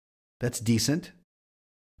that's decent.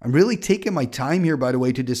 I'm really taking my time here, by the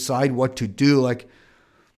way, to decide what to do. Like,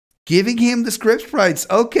 giving him the script sprites.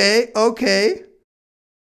 Okay.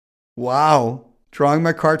 Wow. Drawing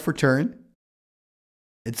my card for turn.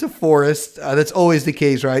 It's a forest. That's always the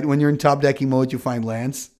case, right? When you're in top decking mode, you find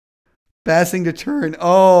lands. Passing the turn.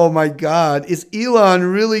 Oh my God. Is Elon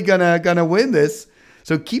really gonna win this?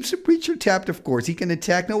 So keeps the Preacher tapped, of course. He can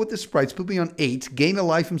attack now with the sprites, put me on 8, gain a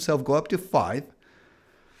life himself, go up to 5.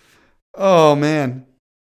 Oh, man.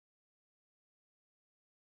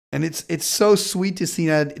 And it's so sweet to see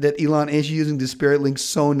that Elon is using the Spirit Link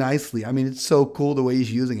so nicely. I mean, it's so cool the way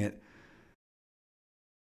he's using it.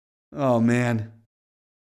 Oh, man.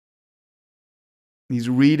 He's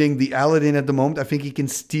reading the Aladdin at the moment. I think he can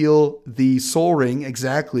steal the Soul Ring,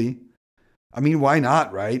 exactly. I mean, why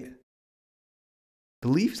not, right?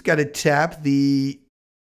 Believe he's got to tap the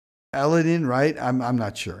Aladdin, right? I'm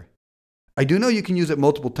not sure. I do know you can use it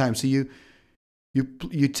multiple times. So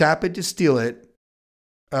you tap it to steal it,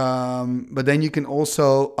 but then you can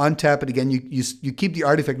also untap it again. You keep the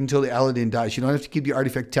artifact until the Aladdin dies. You don't have to keep the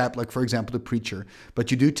artifact tapped, like for example the Preacher, but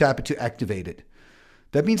you do tap it to activate it.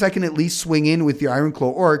 That means I can at least swing in with the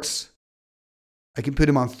Ironclaw Orcs. I can put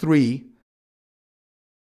him on 3.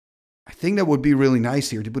 I think that would be really nice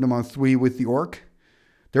here to put him on 3 with the Orc.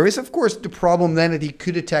 There is, of course, the problem then that he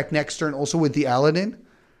could attack next turn also with the Aladdin.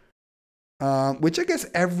 Which I guess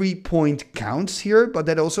every point counts here, but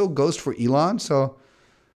that also goes for Elon. So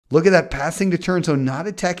look at that, passing the turn, so not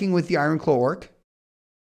attacking with the Ironclaw Orc.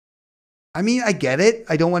 I mean, I get it.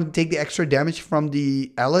 I don't want to take the extra damage from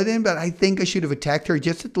the Aladdin, but I think I should have attacked her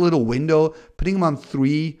just at the little window, putting him on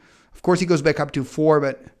 3. Of course, he goes back up to 4,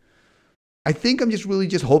 but I think I'm really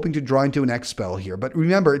hoping to draw into an X-Spell here. But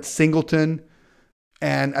remember, it's Singleton.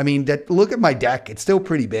 And I mean, look at my deck. It's still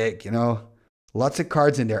pretty big, you know. Lots of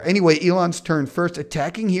cards in there. Anyway, Elon's turn first.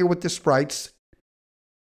 Attacking here with the sprites.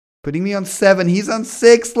 Putting me on 7. He's on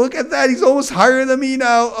 6. Look at that. He's almost higher than me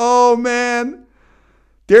now. Oh, man.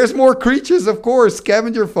 There's more creatures, of course.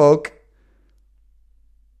 Scavenger folk.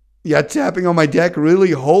 Yeah, tapping on my deck.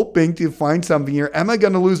 Really hoping to find something here. Am I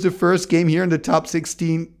going to lose the first game here in the top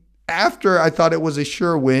 16 after I thought it was a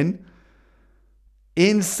sure win?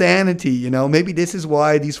 Insanity, you know. Maybe this is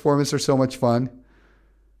why these formats are so much fun.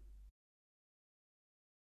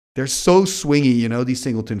 They're so swingy, you know, these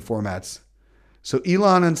Singleton formats. So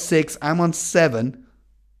Elon on 6, I'm on 7.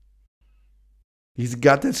 He's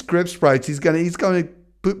got the script sprites. He's gonna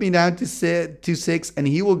put me down to 6, and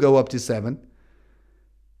he will go up to 7.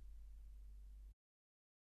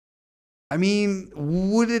 I mean,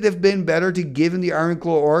 would it have been better to give him the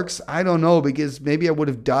Ironclaw Orcs? I don't know, because maybe I would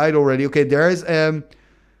have died already. Okay, there is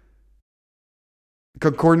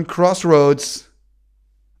Concordant Crossroads.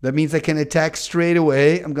 That means I can attack straight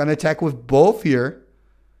away. I'm going to attack with both here.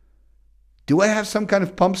 Do I have some kind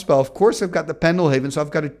of pump spell? Of course, I've got the Pendelhaven. So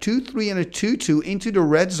I've got a 2-3 and a 2-2 into the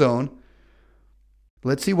red zone.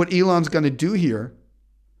 Let's see what Elon's going to do here.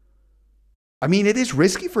 I mean, it is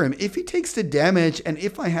risky for him. If he takes the damage, and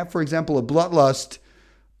if I have, for example, a Bloodlust,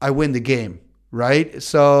 I win the game, right?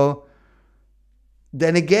 So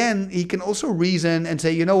then again, he can also reason and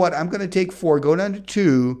say, you know what, I'm going to take 4, go down to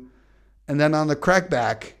 2, and then on the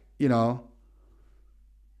crackback, you know,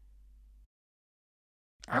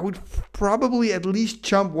 I would probably at least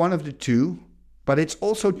chump one of the 2, but it's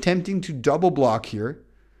also tempting to double block here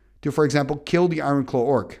to, for example, kill the Ironclaw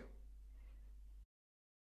Orc.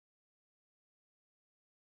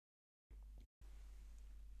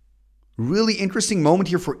 Really interesting moment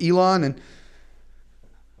here for Elon, and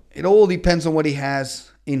it all depends on what he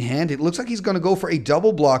has in hand. It looks like he's going to go for a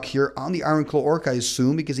double block here on the Ironclaw Orc, I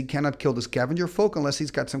assume, because he cannot kill the Scavenger Folk unless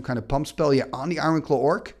he's got some kind of pump spell on the Ironclaw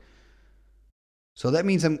Orc. So that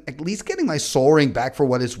means I'm at least getting my Soul Ring back for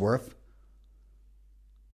what it's worth.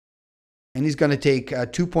 And he's going to take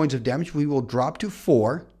 2 points of damage. We will drop to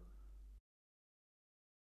 4.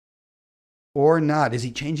 Or not. Is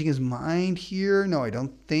he changing his mind here? No, I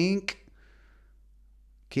don't think.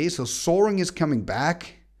 Okay, so Soul Ring is coming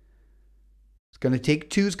back. It's going to take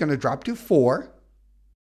 2. It's going to drop to 4.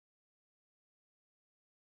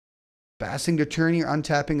 Passing the turn here,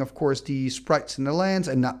 untapping, of course, the sprites and the lands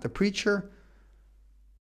and not the Preacher.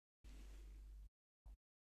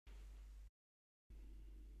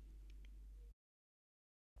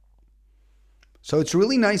 So it's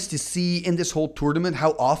really nice to see in this whole tournament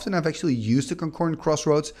how often I've actually used the Concordant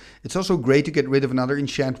Crossroads. It's also great to get rid of another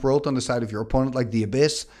Enchant World on the side of your opponent like the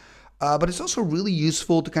Abyss. But it's also really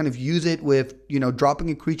useful to kind of use it with, you know, dropping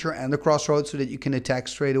a creature and the Crossroads so that you can attack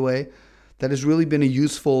straight away. That has really been a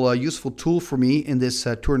useful tool for me in this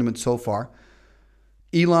tournament so far.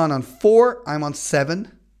 Elon on 4, I'm on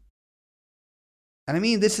 7. And I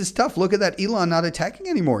mean, this is tough. Look at that, Elon not attacking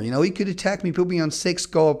anymore. You know, he could attack me, put me on 6,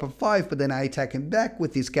 go up a 5, but then I attack him back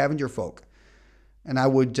with the Scavenger Folk. And I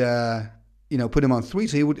would, you know, put him on 3.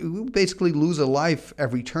 So he would basically lose a life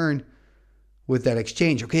every turn with that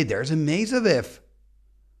exchange. Okay, there's a Maze of If.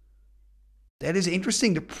 That is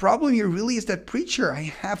interesting. The problem here really is that Preacher. I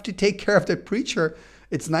have to take care of that Preacher.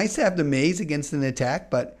 It's nice to have the Maze against an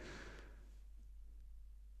attack, but...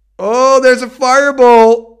 Oh, there's a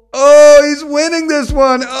Fireball. Oh, he's winning this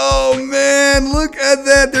one. Oh, man, look at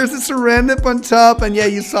that. There's a Serendip on top. And yeah,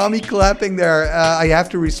 you saw me clapping there. I have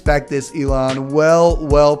to respect this, Elon.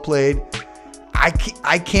 Well played.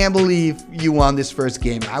 I can't believe you won this first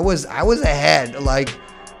game. I was ahead. Like,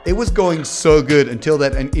 it was going so good until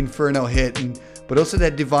that Inferno hit. But also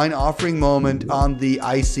that Divine Offering moment on the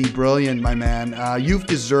IC. Brilliant, my man. You've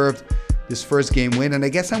deserved this first game win, and I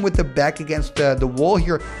guess I'm with the back against the wall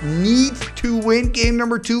here. Need to win game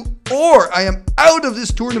number 2 or I am out of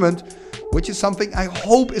this tournament, which is something I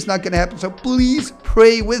hope is not going to happen. So please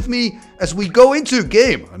pray with me as we go into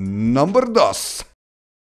game number 2.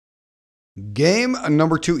 Game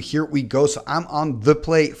number 2, here we go. So I'm on the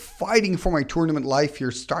play, fighting for my tournament life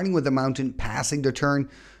here, starting with the mountain, passing the turn.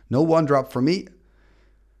 No 1-drop for me.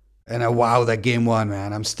 And wow, that game 1,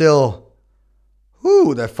 man. I'm still...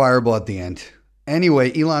 Ooh, that Fireball at the end.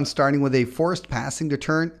 Anyway, Elon starting with a Forest, passing the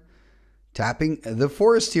turn. Tapping the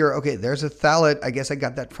Forest here. Okay, there's a Thalet. I guess I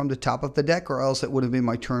got that from the top of the deck, or else it would have been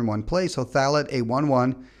my turn 1 play. So Thalet, a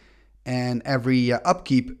 1/1. And every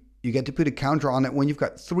upkeep, you get to put a counter on it. When you've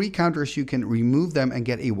got 3 counters, you can remove them and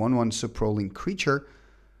get a 1/1 Suprolene creature.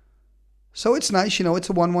 So it's nice, you know,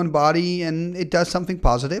 it's a 1/1 body, and it does something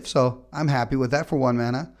positive. So I'm happy with that for 1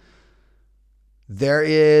 mana. There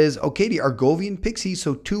is, okay, the Argovian Pixie,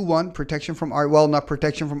 so 2/1, protection from, well, not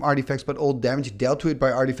protection from artifacts, but all damage dealt to it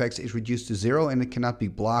by artifacts is reduced to 0, and it cannot be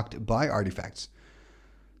blocked by artifacts.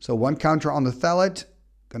 So 1 counter on the Thalet,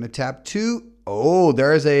 gonna tap 2. Oh,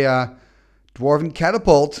 there is a Dwarven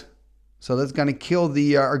Catapult, so that's gonna kill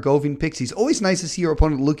the Argovian Pixies. Always nice to see your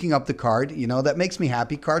opponent looking up the card, you know, that makes me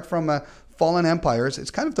happy. Card from Fallen Empires,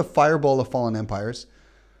 it's kind of the Fireball of Fallen Empires.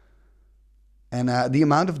 And the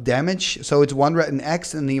amount of damage, so it's 1 red and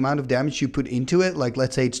X, and the amount of damage you put into it, like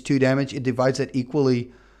let's say it's 2 damage, it divides that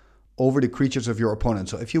equally over the creatures of your opponent.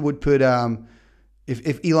 So if you would put,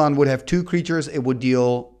 if Elon would have 2 creatures, it would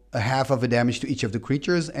deal a half of a damage to each of the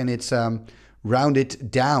creatures, and it's rounded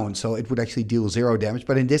down, so it would actually deal 0 damage.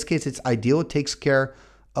 But in this case, it's ideal. It takes care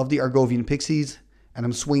of the Argovian Pixies, and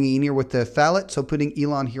I'm swinging in here with the Thalet, so putting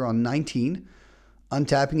Elon here on 19,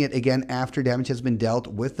 untapping it again after damage has been dealt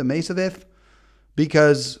with the Mace of If.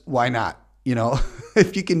 Because why not? You know,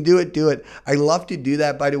 if you can do it, do it. I love to do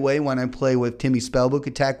that, by the way, when I play with Timmy Spellbook,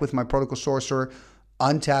 attack with my Protocol Sorcerer,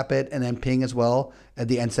 untap it, and then ping as well at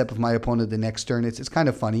the end step of my opponent the next turn. It's kind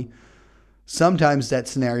of funny. Sometimes that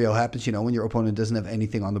scenario happens, you know, when your opponent doesn't have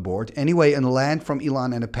anything on the board. Anyway, a land from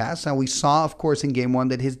Elon and a pass. Now, we saw, of course, in game one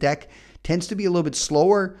that his deck tends to be a little bit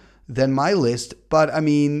slower than my list. But, I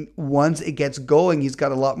mean, once it gets going, he's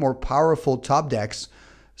got a lot more powerful top decks.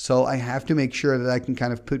 So I have to make sure that I can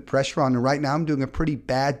kind of put pressure on. And right now, I'm doing a pretty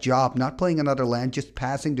bad job not playing another land, just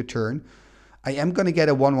passing the turn. I am going to get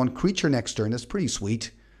a 1/1 creature next turn. That's pretty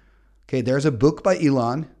sweet. Okay, there's a book by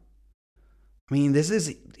Elon. I mean,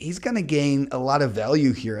 he's going to gain a lot of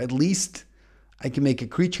value here. At least I can make a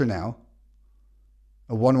creature now.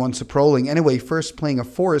 A 1/1 Saproling. Anyway, first playing a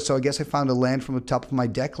forest, so I guess I found a land from the top of my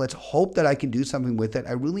deck. Let's hope that I can do something with it.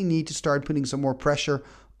 I really need to start putting some more pressure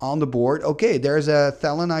on the board. Okay, there's a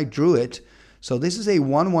Thalanite Druid. So this is a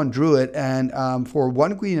 1/1 Druid, and for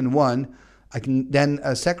 1 green and 1, I can then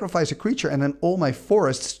sacrifice a creature, and then all my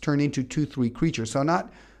forests turn into 2/3 creatures. So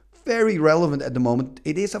not very relevant at the moment.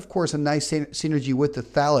 It is, of course, a nice synergy with the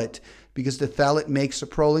Thalit, because the Thalit makes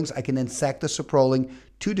Saprolings. I can then sack the Saproling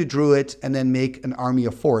to the Druid and then make an army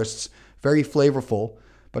of forests. Very flavorful.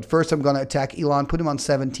 But first I'm going to attack Elon, put him on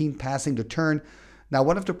 17, passing the turn. Now,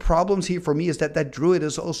 one of the problems here for me is that that Druid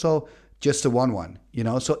is also just a 1/1, you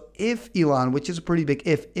know? So if Elon, which is a pretty big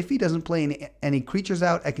if he doesn't play any creatures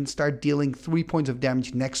out, I can start dealing 3 points of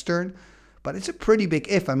damage next turn. But it's a pretty big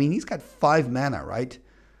if. I mean, he's got 5 mana, right?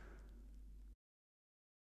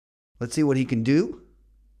 Let's see what he can do.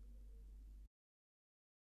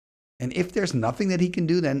 And if there's nothing that he can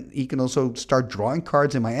do, then he can also start drawing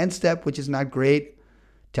cards in my end step, which is not great.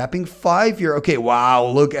 Tapping 5 here. Okay, wow,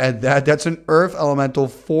 look at that. That's an Earth Elemental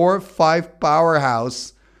 4/5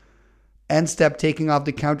 powerhouse. End step taking off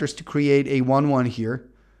the counters to create a 1/1 here.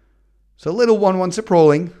 So a little 1/1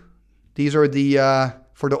 Saproling. These are the,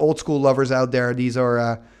 for the old school lovers out there, these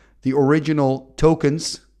are the original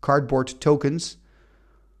tokens, cardboard tokens.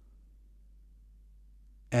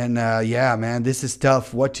 And yeah, man, this is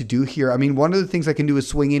tough. What to do here? I mean, one of the things I can do is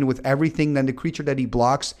swing in with everything, then the creature that he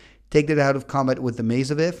blocks, take that out of combat with the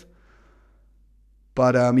Maze of If.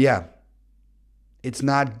 But yeah, it's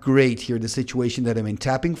not great here, the situation that I'm in.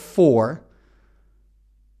 Tapping 4.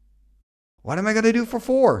 What am I going to do for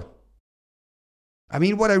 4? I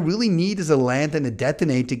mean, what I really need is a land and a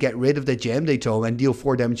detonate to get rid of the Jam-Day Tome and deal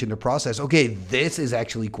 4 damage in the process. Okay, this is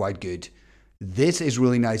actually quite good. This is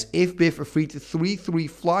really nice. Ep5, a 3/3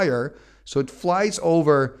 flyer, so it flies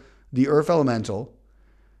over the Earth Elemental.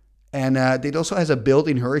 And it also has a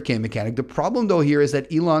built-in Hurricane mechanic. The problem, though, here is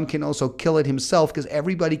that Elon can also kill it himself, because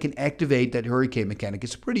everybody can activate that Hurricane mechanic.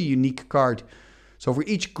 It's a pretty unique card. So for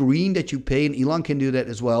each green that you pay, and Elon can do that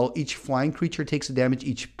as well, each flying creature takes a damage,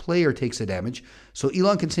 each player takes a damage. So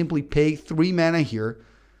Elon can simply pay 3 mana here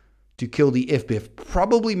to kill the Ep5.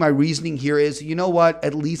 Probably my reasoning here is, you know what,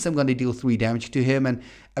 at least I'm going to deal 3 damage to him. And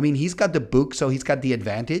I mean, he's got the book, so he's got the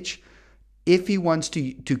advantage. If he wants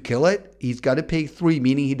to kill it, he's got to pay 3,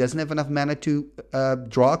 meaning he doesn't have enough mana to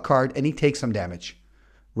draw a card, and he takes some damage,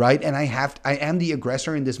 right? And I am the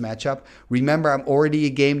aggressor in this matchup. Remember, I'm already a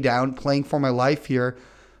game down, playing for my life here.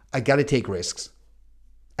 I got to take risks.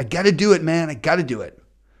 I got to do it, man. I got to do it.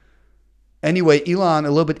 Anyway, Elon, a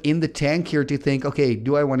little bit in the tank here to think, okay,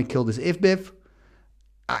 do I want to kill this Ep5?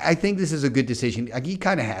 I think this is a good decision. Like, he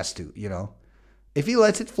kind of has to, you know. If he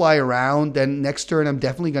lets it fly around, then next turn I'm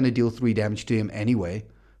definitely going to deal 3 damage to him anyway.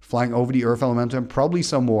 Flying over the Earth Elemental and probably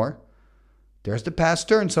some more. There's the past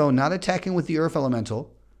turn, so not attacking with the Earth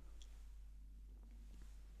Elemental.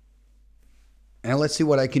 And let's see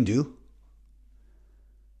what I can do.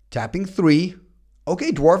 Tapping 3.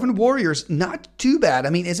 Okay, Dwarven Warriors, not too bad. I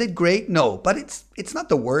mean, is it great? No, but it's not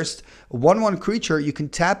the worst. A 1/1 creature, you can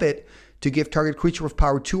tap it to give target creature with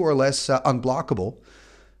power 2 or less unblockable.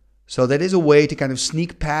 So that is a way to kind of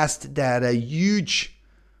sneak past that huge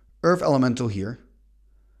Earth Elemental here.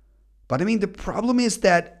 But I mean, the problem is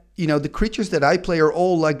that, you know, the creatures that I play are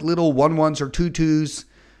all like little 1/1s or 2/2s,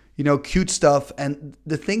 you know, cute stuff. And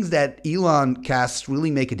the things that Elon casts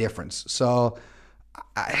really make a difference. So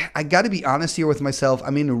I got to be honest here with myself.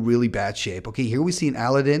 I'm in a really bad shape. Okay, here we see an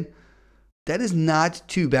Aladdin. That is not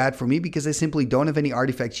too bad for me because I simply don't have any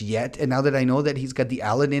artifacts yet. And now that I know that he's got the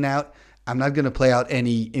Aladdin out, I'm not going to play out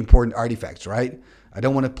any important artifacts, right? I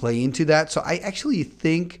don't want to play into that. So I actually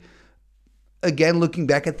think, again, looking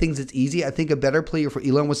back at things, it's easy. I think a better player for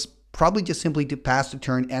Elon was probably just simply to pass the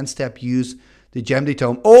turn and step, use the Jam-Day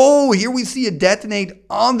Tome. Oh, here we see a detonate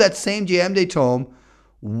on that same Jam-Day Tome.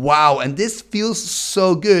 Wow, and this feels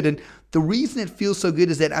so good. And the reason it feels so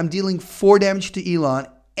good is that I'm dealing 4 damage to Elon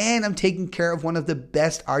and I'm taking care of one of the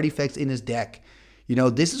best artifacts in his deck. You know,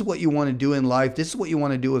 this is what you want to do in life. This is what you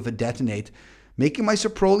want to do with a Detonate. Making my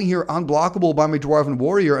Saproling here unblockable by my Dwarven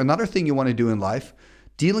Warrior, another thing you want to do in life.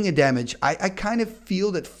 Dealing a damage. I kind of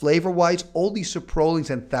feel that flavor-wise, all these Saprolings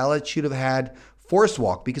and Thalates should have had Forest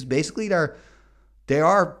Walk, because basically they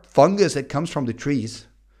are fungus that comes from the trees.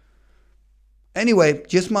 Anyway,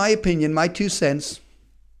 just my opinion, my 2 cents.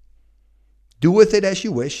 Do with it as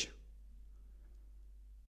you wish.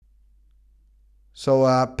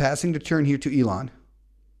 So passing the turn here to Elon.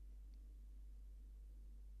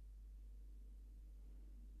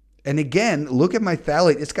 And again, look at my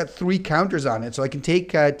Thalate. It's got 3 counters on it. So I can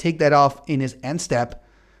take that off in his end step.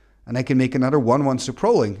 And I can make another 1/1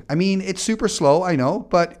 Saproling. I mean, it's super slow, I know.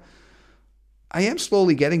 But I am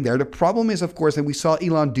slowly getting there. The problem is, of course, and we saw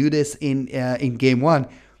Elon do this in game 1.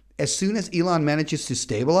 As soon as Elon manages to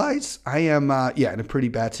stabilize, I am, in a pretty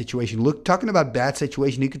bad situation. Look, talking about bad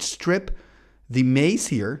situation, he could strip the mace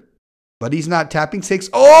here. But he's not tapping 6.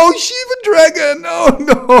 Oh, Shiva Dragon! Oh,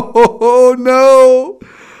 no! Oh, no!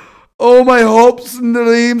 Oh, my hopes and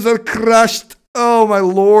dreams are crushed. Oh, my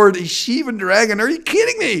lord. A Shivan Dragon. Are you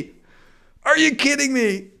kidding me? Are you kidding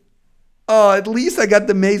me? Oh, at least I got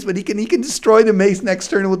the mace, but he can destroy the mace next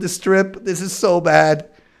turn with the strip. This is so bad.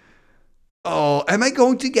 Oh, am I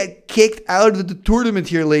going to get kicked out of the tournament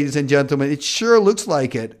here, ladies and gentlemen? It sure looks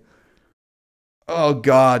like it. Oh,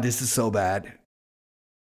 God. This is so bad.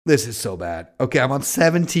 This is so bad. Okay, I'm on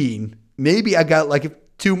 17. Maybe I got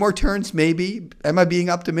like 2 more turns, maybe. Am I being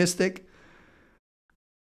optimistic?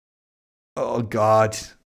 Oh, God.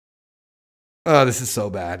 Oh, this is so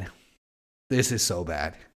bad. This is so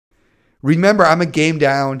bad. Remember, I'm a game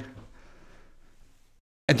down.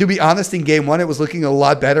 And to be honest, in game 1, it was looking a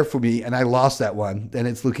lot better for me, and I lost that one. Then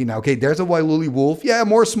it's looking now. Okay, there's a Wailuli Wolf. Yeah,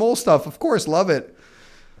 more small stuff. Of course, love it.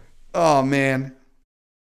 Oh, man.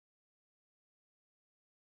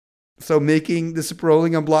 So making the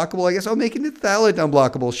Saproling unblockable, I guess. Oh, making the Thalate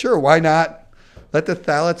unblockable. Sure, why not? Let the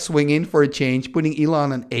Thalate swing in for a change, putting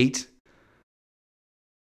Elon on 8.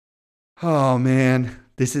 Oh, man.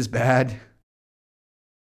 This is bad.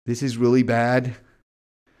 This is really bad.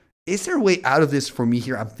 Is there a way out of this for me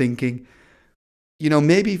here? I'm thinking, you know,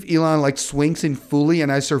 maybe if Elon like swings in fully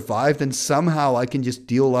and I survive, then somehow I can just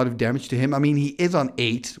deal a lot of damage to him. I mean, he is on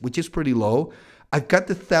 8, which is pretty low. I've got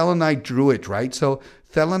the Thalanite Druid, right? So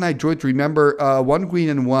Thalanite Druid, remember, 1 green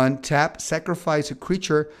and 1, tap, sacrifice a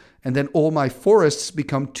creature, and then all my forests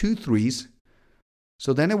become 2/3s.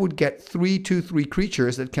 So then I would get 3 2/3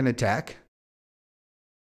 creatures that can attack.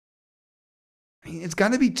 I mean, it's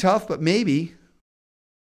going to be tough, but maybe.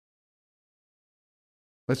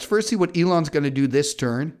 Let's first see what Elon's going to do this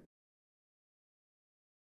turn.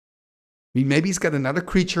 I mean, maybe he's got another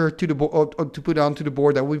creature to put onto the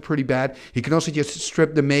board. That would be pretty bad. He can also just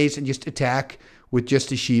strip the maze and just attack with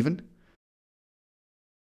just a Shivan.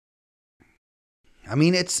 I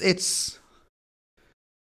mean, it's...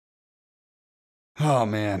 Oh,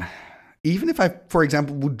 man. Even if I, for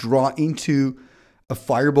example, would draw into a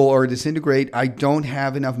Fireball or a Disintegrate, I don't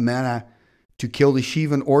have enough mana to kill the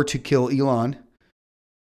Shivan or to kill Elon.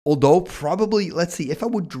 Although probably, let's see, if I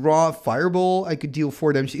would draw a Fireball, I could deal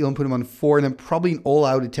 4 damage to Elon, put him on 4, and then probably an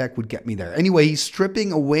all-out attack would get me there. Anyway, he's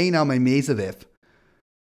stripping away now my Maze of If.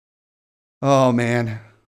 Oh, man.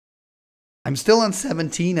 I'm still on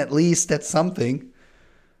 17 at least. That's something.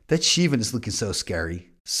 That Shivan is looking so scary.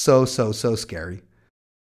 So scary.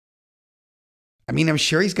 I mean, I'm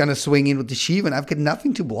sure he's going to swing in with the Shivan. I've got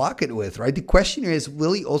nothing to block it with, right? The question is,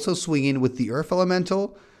 will he also swing in with the Earth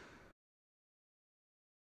Elemental?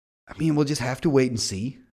 I mean, we'll just have to wait and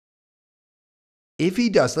see. If he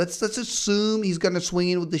does, let's assume he's going to swing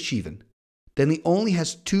in with the Shivan. Then he only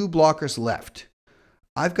has 2 blockers left.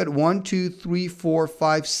 I've got 1, 2, 3, 4,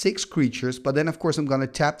 5, 6 creatures. But then, of course, I'm going to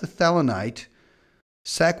tap the Thalanite,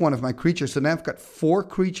 sack one of my creatures. So now I've got 4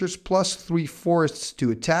 creatures plus 3 forests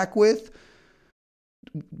to attack with,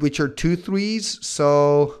 which are 2/3s.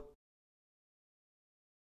 So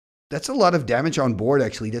that's a lot of damage on board,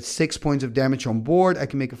 actually. That's 6 points of damage on board. I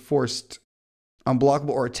can make a forced unblockable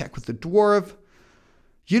or attack with the dwarf.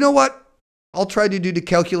 You know what? I'll try to do the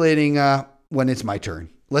calculating when it's my turn.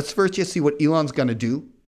 Let's first just see what Elon's going to do.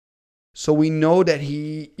 So we know that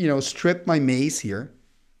he, stripped my maze here,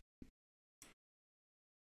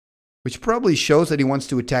 which probably shows that he wants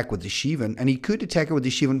to attack with the Shivan. And he could attack it with the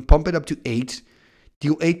Shivan, pump it up to 8,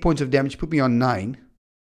 deal 8 points of damage, put me on 9.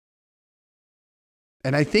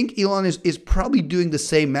 And I think Elon is probably doing the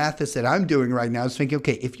same math as that I'm doing right now. Is thinking,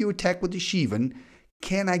 okay, if you attack with the Shivan,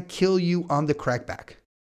 can I kill you on the crackback?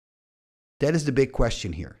 That is the big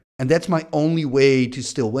question here. And that's my only way to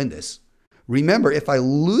still win this. Remember, if I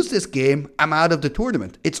lose this game, I'm out of the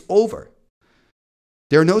tournament. It's over.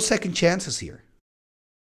 There are no second chances here.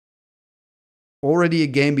 Already a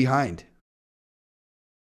game behind.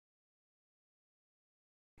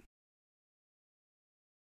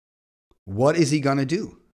 What is he going to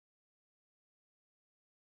do?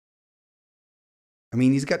 I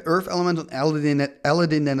mean, he's got Earth Elemental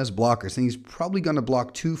Eladin as blockers, and he's probably going to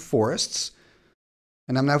block 2 forests.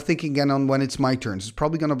 And I'm now thinking again on when it's my turn. He's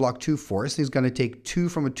probably going to block 2 forests. He's going to take 2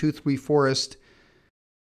 from a 2/3 forest.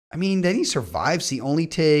 I mean, then he survives. He only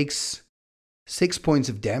takes 6 points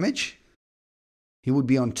of damage. He would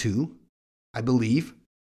be on 2, I believe.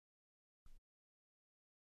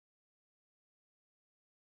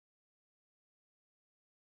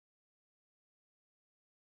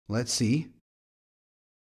 Let's see.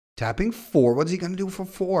 Tapping 4. What is he going to do for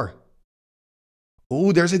 4?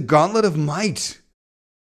 Oh, there's a Gauntlet of Might.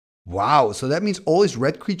 Wow. So that means all his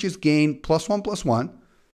red creatures gain +1/+1.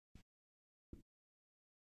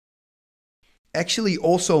 Actually,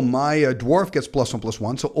 also my dwarf gets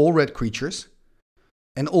 +1/+1. So all red creatures.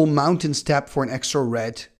 And all mountains tap for an extra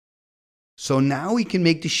red. So now he can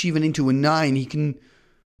make the Shivan into a 9. He can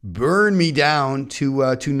burn me down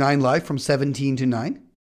to 9 life from 17 to 9.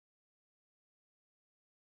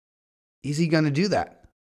 Is he going to do that?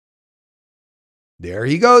 There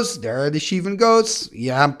he goes. There the Shivan goes.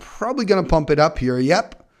 Yeah, I'm probably going to pump it up here.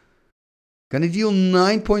 Yep. Going to deal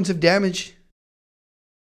 9 points of damage.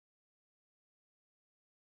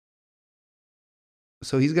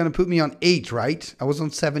 So he's going to put me on 8, right? I was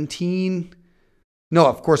on 17. No,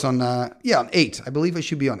 of course on 8. I believe I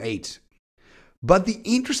should be on 8. But the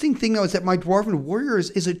interesting thing now is that my Dwarven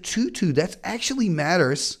Warriors is a 2/2. That actually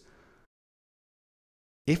matters.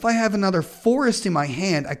 If I have another forest in my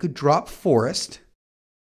hand, I could drop forest.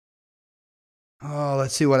 Oh,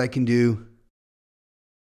 let's see what I can do.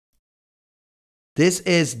 This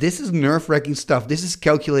is nerve-wracking stuff. This is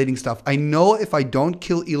calculating stuff. I know if I don't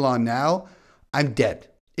kill Elon now, I'm dead.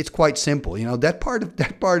 It's quite simple. You know, that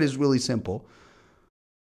part is really simple.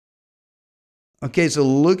 Okay, so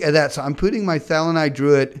look at that. So I'm putting my Thalanite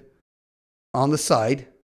Druid on the side.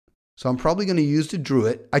 So I'm probably going to use the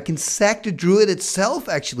Druid. I can sack the Druid itself,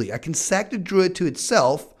 actually. I can sack the Druid to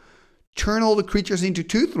itself, turn all the creatures into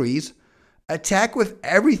 2/3s, attack with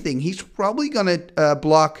everything. He's probably going to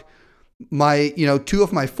block my, 2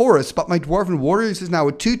 of my forests, but my Dwarven Warriors is now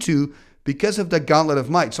a 2/2 because of the Gauntlet of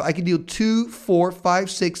Might. So I can deal 2, 4, 5,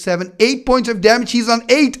 6, 7, 8 points of damage. He's on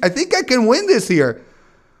 8. I think I can win this here.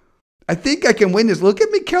 I think I can win this. Look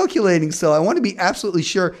at me calculating still. I want to be absolutely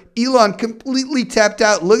sure. Elon completely tapped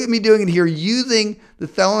out. Look at me doing it here using the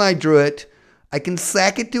Thalanite Druid. I can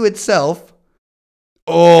sack it to itself.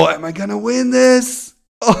 Oh, am I going to win this?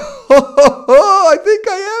 Oh, I think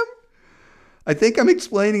I am. I think I'm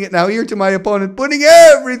explaining it now here to my opponent.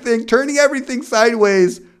 Turning everything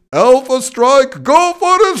sideways. Alpha Strike. Go,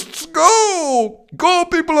 forests. Go. Go,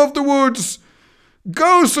 people of the woods.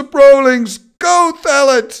 Go, Saprolings. Go,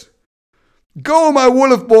 Thalat. Go, my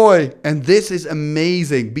Wolf boy. And this is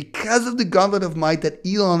amazing. Because of the Gauntlet of Might that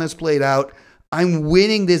Elon has played out, I'm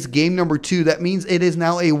winning this game number 2. That means it is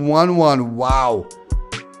now a 1-1. Wow.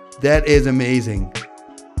 That is amazing.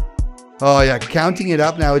 Oh yeah, counting it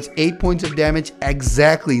up now, it's 8 points of damage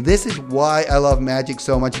exactly. This is why I love Magic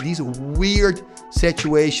so much. These weird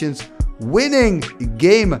situations. Winning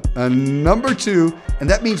game number 2. And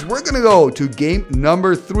that means we're going to go to game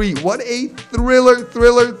number 3. What a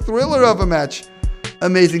thriller of a match.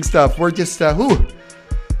 Amazing stuff. We're just, we're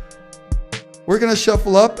going to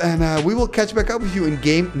shuffle up and we will catch back up with you in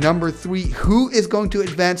game number 3. Who is going to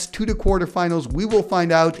advance to the quarterfinals? We will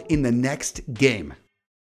find out in the next game.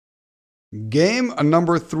 Game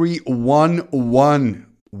number 3, 1-1.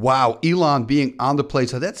 Wow, Elon being on the play.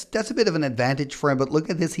 So that's a bit of an advantage for him. But look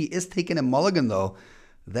at this. He is taking a mulligan, though.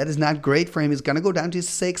 That is not great for him. He's going to go down to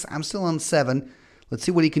 6. I'm still on 7. Let's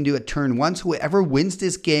see what he can do at turn 1. So whoever wins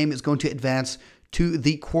this game is going to advance to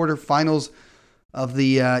the quarterfinals of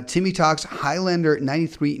the Timmy Talks Highlander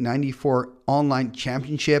 93-94 online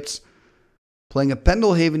championships. Playing a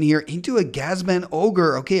Pendelhaven here into a Gazman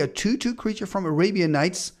Ogre. Okay, a 2/2 creature from Arabian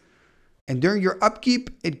Nights. And during your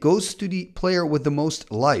upkeep, it goes to the player with the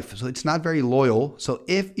most life. So it's not very loyal. So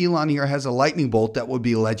if Elon here has a lightning bolt, that would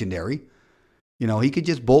be legendary. You know, he could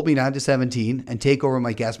just bolt me down to 17 and take over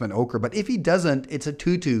my Gasman Ochre. But if he doesn't, it's a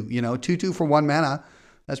 2/2. 2/2 for 1 mana.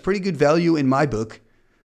 That's pretty good value in my book.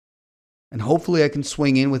 And hopefully I can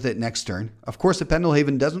swing in with it next turn. Of course, the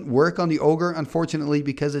Pendelhaven doesn't work on the Ogre, unfortunately,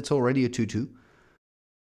 because it's already a 2/2.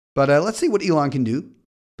 But let's see what Elon can do.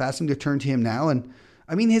 Passing the turn to him now. And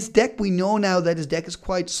I mean, his deck, we know now that his deck is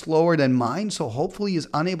quite slower than mine, so hopefully he's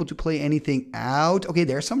unable to play anything out. Okay,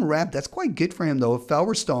 there's some ramp. That's quite good for him, though. If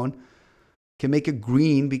Felwer Stone can make a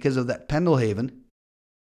green because of that Pendelhaven.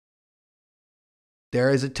 There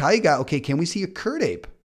is a Taiga. Okay, can we see a Curd Ape?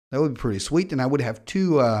 That would be pretty sweet, and I would have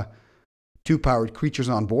two powered creatures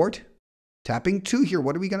on board. Tapping 2 here.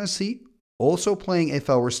 What are we going to see? Also playing a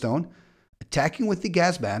Felwer Stone. Attacking with the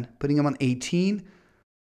Gas Band, putting him on 18.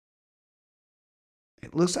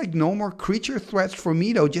 It looks like no more creature threats for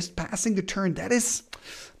me, though. Just passing the turn. That is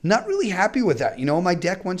not really happy with that. You know, my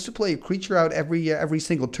deck wants to play a creature out every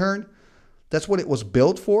single turn. That's what it was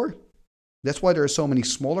built for. That's why there are so many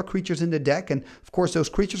smaller creatures in the deck. And, of course, those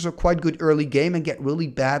creatures are quite good early game and get really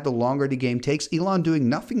bad the longer the game takes. Elon doing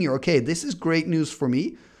nothing here. Okay, this is great news for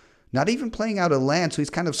me. Not even playing out a land, so he's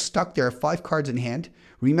kind of stuck there. 5 cards in hand.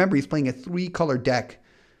 Remember, he's playing a 3-color deck.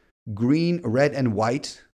 Green, red, and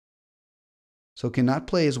white. So cannot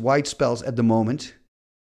play his white spells at the moment.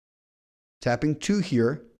 Tapping 2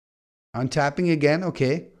 here. Untapping again,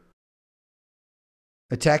 okay.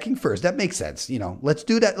 Attacking first. That makes sense. You know, let's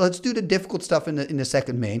do that. Let's do the difficult stuff in the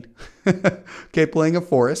second main. Okay, playing a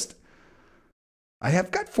forest. I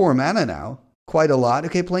have got 4 mana now. Quite a lot.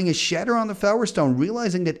 Okay, playing a Shatter on the Felwer Stone.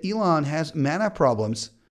 Realizing that Elon has mana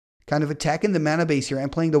problems. Kind of attacking the mana base here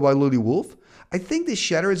and playing the Wailuti Wolf. I think this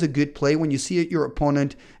Shatter is a good play when you see it, your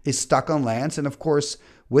opponent is stuck on lands. And of course,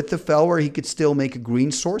 with the Felwer, he could still make a green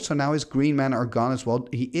source. So now his green mana are gone as well.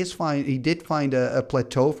 He did find a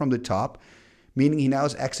plateau from the top, meaning he now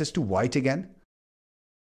has access to white again.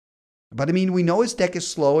 But I mean, we know his deck is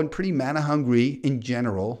slow and pretty mana hungry in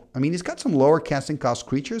general. I mean, he's got some lower casting cost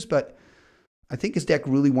creatures, but I think his deck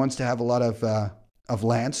really wants to have a lot of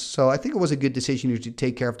lands. So I think it was a good decision to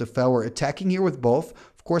take care of the Felwer. Attacking here with both.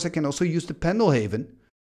 Of course, I can also use the Pendelhaven.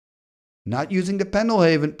 Not using the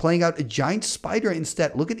Pendelhaven, playing out a giant spider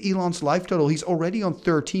instead. Look at Elon's life total. He's already on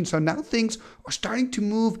 13. So now things are starting to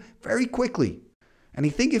move very quickly. And I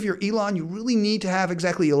think if you're Elon, you really need to have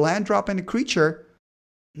exactly a land drop and a creature.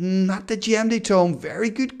 Not the Gem de Tome.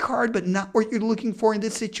 Very good card, but not what you're looking for in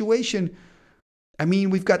this situation. I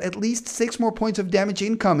mean, we've got at least 6 more points of damage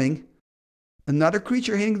incoming. Another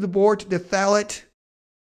creature hitting the board, the Thalet.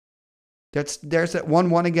 There's that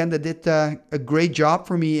 1/1 again that did a great job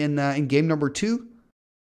for me in game number 2.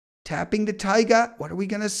 Tapping the Taiga. What are we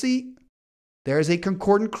going to see? There's a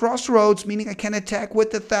Concordant Crossroads, meaning I can attack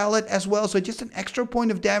with the Thalet as well. So just an extra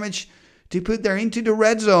point of damage to put there into the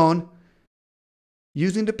red zone.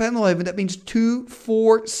 Using the Pendelhaven, that means 2,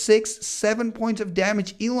 4, 6, 7 points of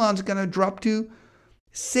damage. Elon's going to drop to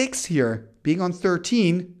 6 here, being on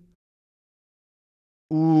 13.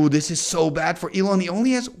 Ooh, this is so bad for Elon. He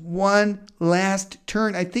only has 1 last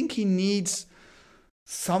turn. I think he needs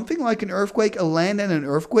something like an Earthquake. A land and an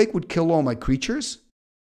Earthquake would kill all my creatures.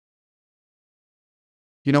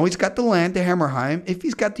 You know, he's got the land, the Hammerheim. If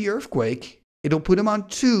he's got the Earthquake, it'll put him on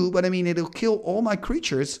 2. But I mean, it'll kill all my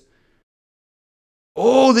creatures.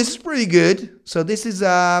 Oh, this is pretty good. So this is,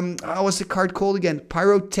 what's the card called again?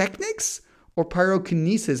 Pyrotechnics or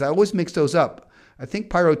Pyrokinesis? I always mix those up. I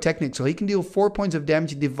think Pyrotechnics. So he can deal 4 points of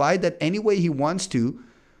damage, divide that any way he wants to.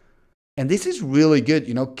 And this is really good.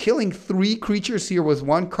 You know, killing 3 creatures here with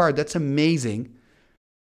 1 card. That's amazing.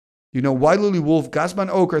 You know, Wailuti Wolf, Gasban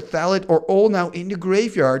Ochre, Thalet are all now in the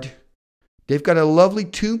graveyard. They've got a lovely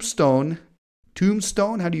Tombstone.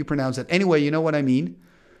 Tombstone? How do you pronounce that? Anyway, you know what I mean.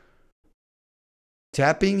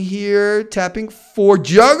 Tapping here. Tapping for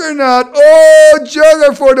Juggernaut. Oh,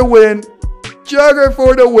 Jugger for the win. Jugger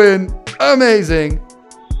for the win. Amazing.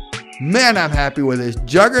 Man, I'm happy with this.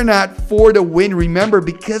 Juggernaut for the win. Remember,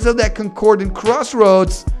 because of that Concordant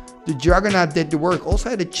Crossroads, the Juggernaut did the work.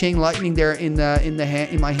 Also had a Chain Lightning there in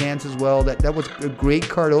my hands as well. That was a great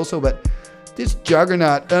card also. But this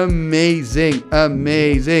Juggernaut, amazing,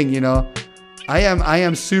 amazing. You know, I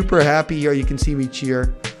am super happy here. You can see me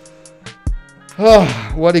cheer. Oh,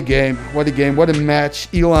 what a game. What a game. What a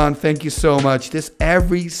match. Elon, thank you so much.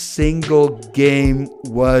 Every single game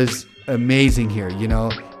was amazing here, you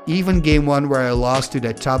know. Even game 1 where I lost to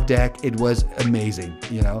that top deck, it was amazing,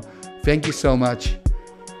 you know. Thank you so much.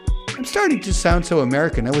 I'm starting to sound so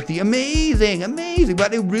American with the amazing, amazing.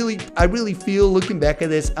 But I really feel, looking back at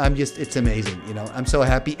this, it's amazing, you know. I'm so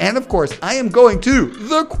happy. And of course, I am going to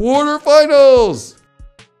the quarterfinals.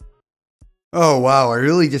 Oh, wow.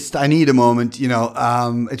 I need a moment, you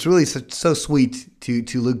know. It's really so sweet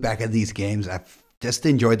to look back at these games. I've just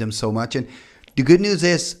enjoyed them so much. And the good news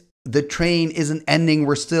is the train isn't ending.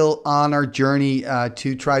 We're still on our journey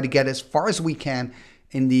to try to get as far as we can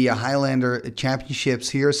in the Highlander championships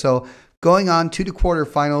here. So going on to the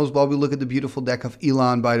quarterfinals while we look at the beautiful deck of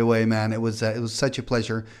Elon, by the way, man. It was such a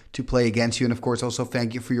pleasure to play against you. And of course, also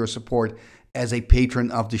thank you for your support as a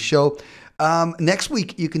patron of the show. Next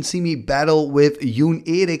week, you can see me battle with Yoon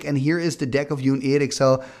Erik, and here is the deck of Yoon Erik.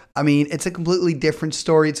 So, I mean, it's a completely different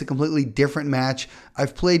story. It's a completely different match.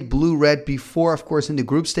 I've played blue-red before, of course, in the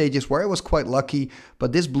group stages where I was quite lucky,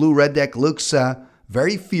 but this blue-red deck looks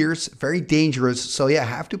very fierce, very dangerous. So yeah, I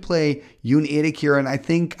have to play Yoon Erik here, and I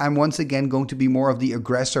think I'm once again going to be more of the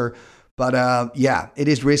aggressor. But yeah, it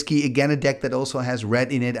is risky. Again, a deck that also has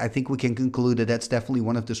red in it. I think we can conclude that that's definitely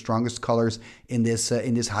one of the strongest colors in this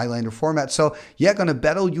Highlander format. So yeah, gonna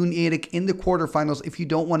battle Yoon Erik in the quarterfinals. If you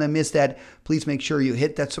don't want to miss that, please make sure you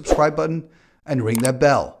hit that subscribe button and ring that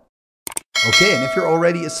bell. Okay, and if you're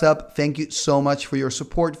already a sub, thank you so much for your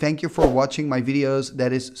support. Thank you for watching my videos.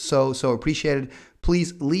 That is so appreciated.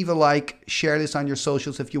 Please leave a like, share this on your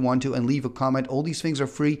socials if you want to, and leave a comment. All these things are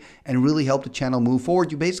free and really help the channel move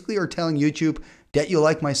forward. You basically are telling YouTube that you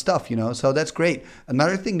like my stuff, you know, so that's great.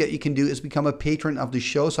 Another thing that you can do is become a patron of the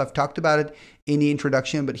show. So I've talked about it in the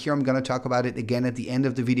introduction, but here I'm going to talk about it again at the end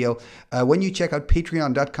of the video. When you check out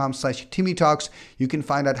patreon.com/TimmyTalks, you can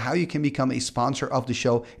find out how you can become a sponsor of the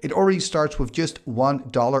show. It already starts with just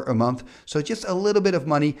 $1 a month. So just a little bit of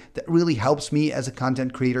money that really helps me as a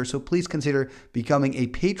content creator. So please consider becoming a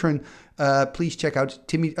patron. Please check out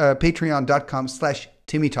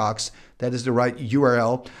patreon.com/TimmyTalks. That is the right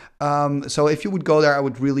URL. So if you would go there, I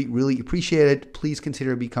would really appreciate it. Please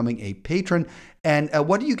consider becoming a patron. And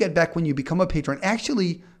what do you get back when you become a patron?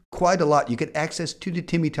 Actually, quite a lot. You get access to the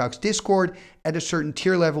Timmy Talks Discord. At a certain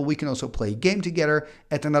tier level, we can also play a game together.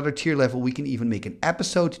 At another tier level, we can even make an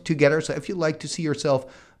episode together. So if you'd like to see yourself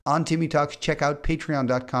on Timmy Talks, check out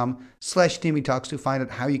patreon.com/TimmyTalks to find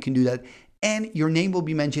out how you can do that. And your name will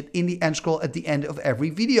be mentioned in the end scroll at the end of every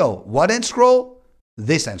video. What end scroll?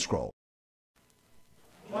 This end scroll.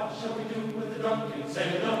 What shall we do with the drunken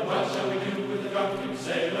sailor? What shall we do with the drunken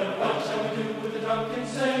sailor? What shall we do with the drunken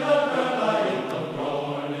sailor? Early in the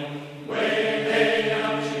morning, way hey and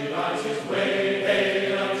up she rises, way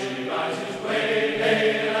hey and up she rises, way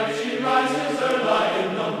hey and up she rises early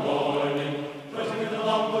in the morning. Put him in the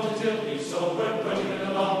longboat until he's sober, put him in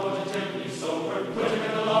the longboat until he's sober, put him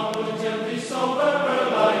in the longboat until he's sober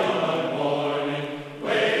early in the morning.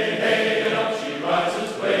 Way hey and up she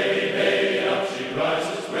rises, way hey and up she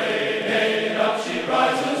rises. She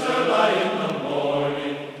rises early in the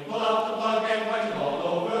morning. Pull out the plug and wet him all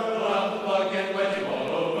over. Pull out the plug and wet him all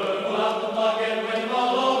over. Pull out the plug and wet him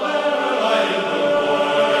all over. Early in the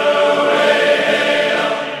morning. Way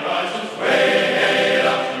up she rises. Way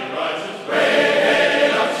up she rises.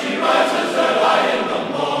 Way up she rises early in the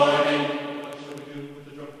morning. What shall we do with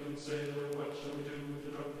the drunken sailor? What shall we do with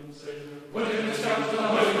the drunken sailor? Put him in the scouts to the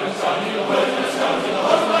husband's son. Put him in the scouts to the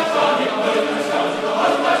husband's son. Put him in the scouts to the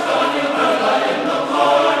husband's son.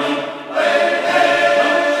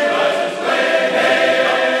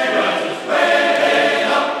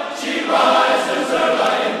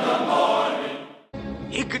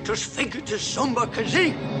 Igitus figitus sumba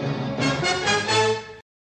kazee.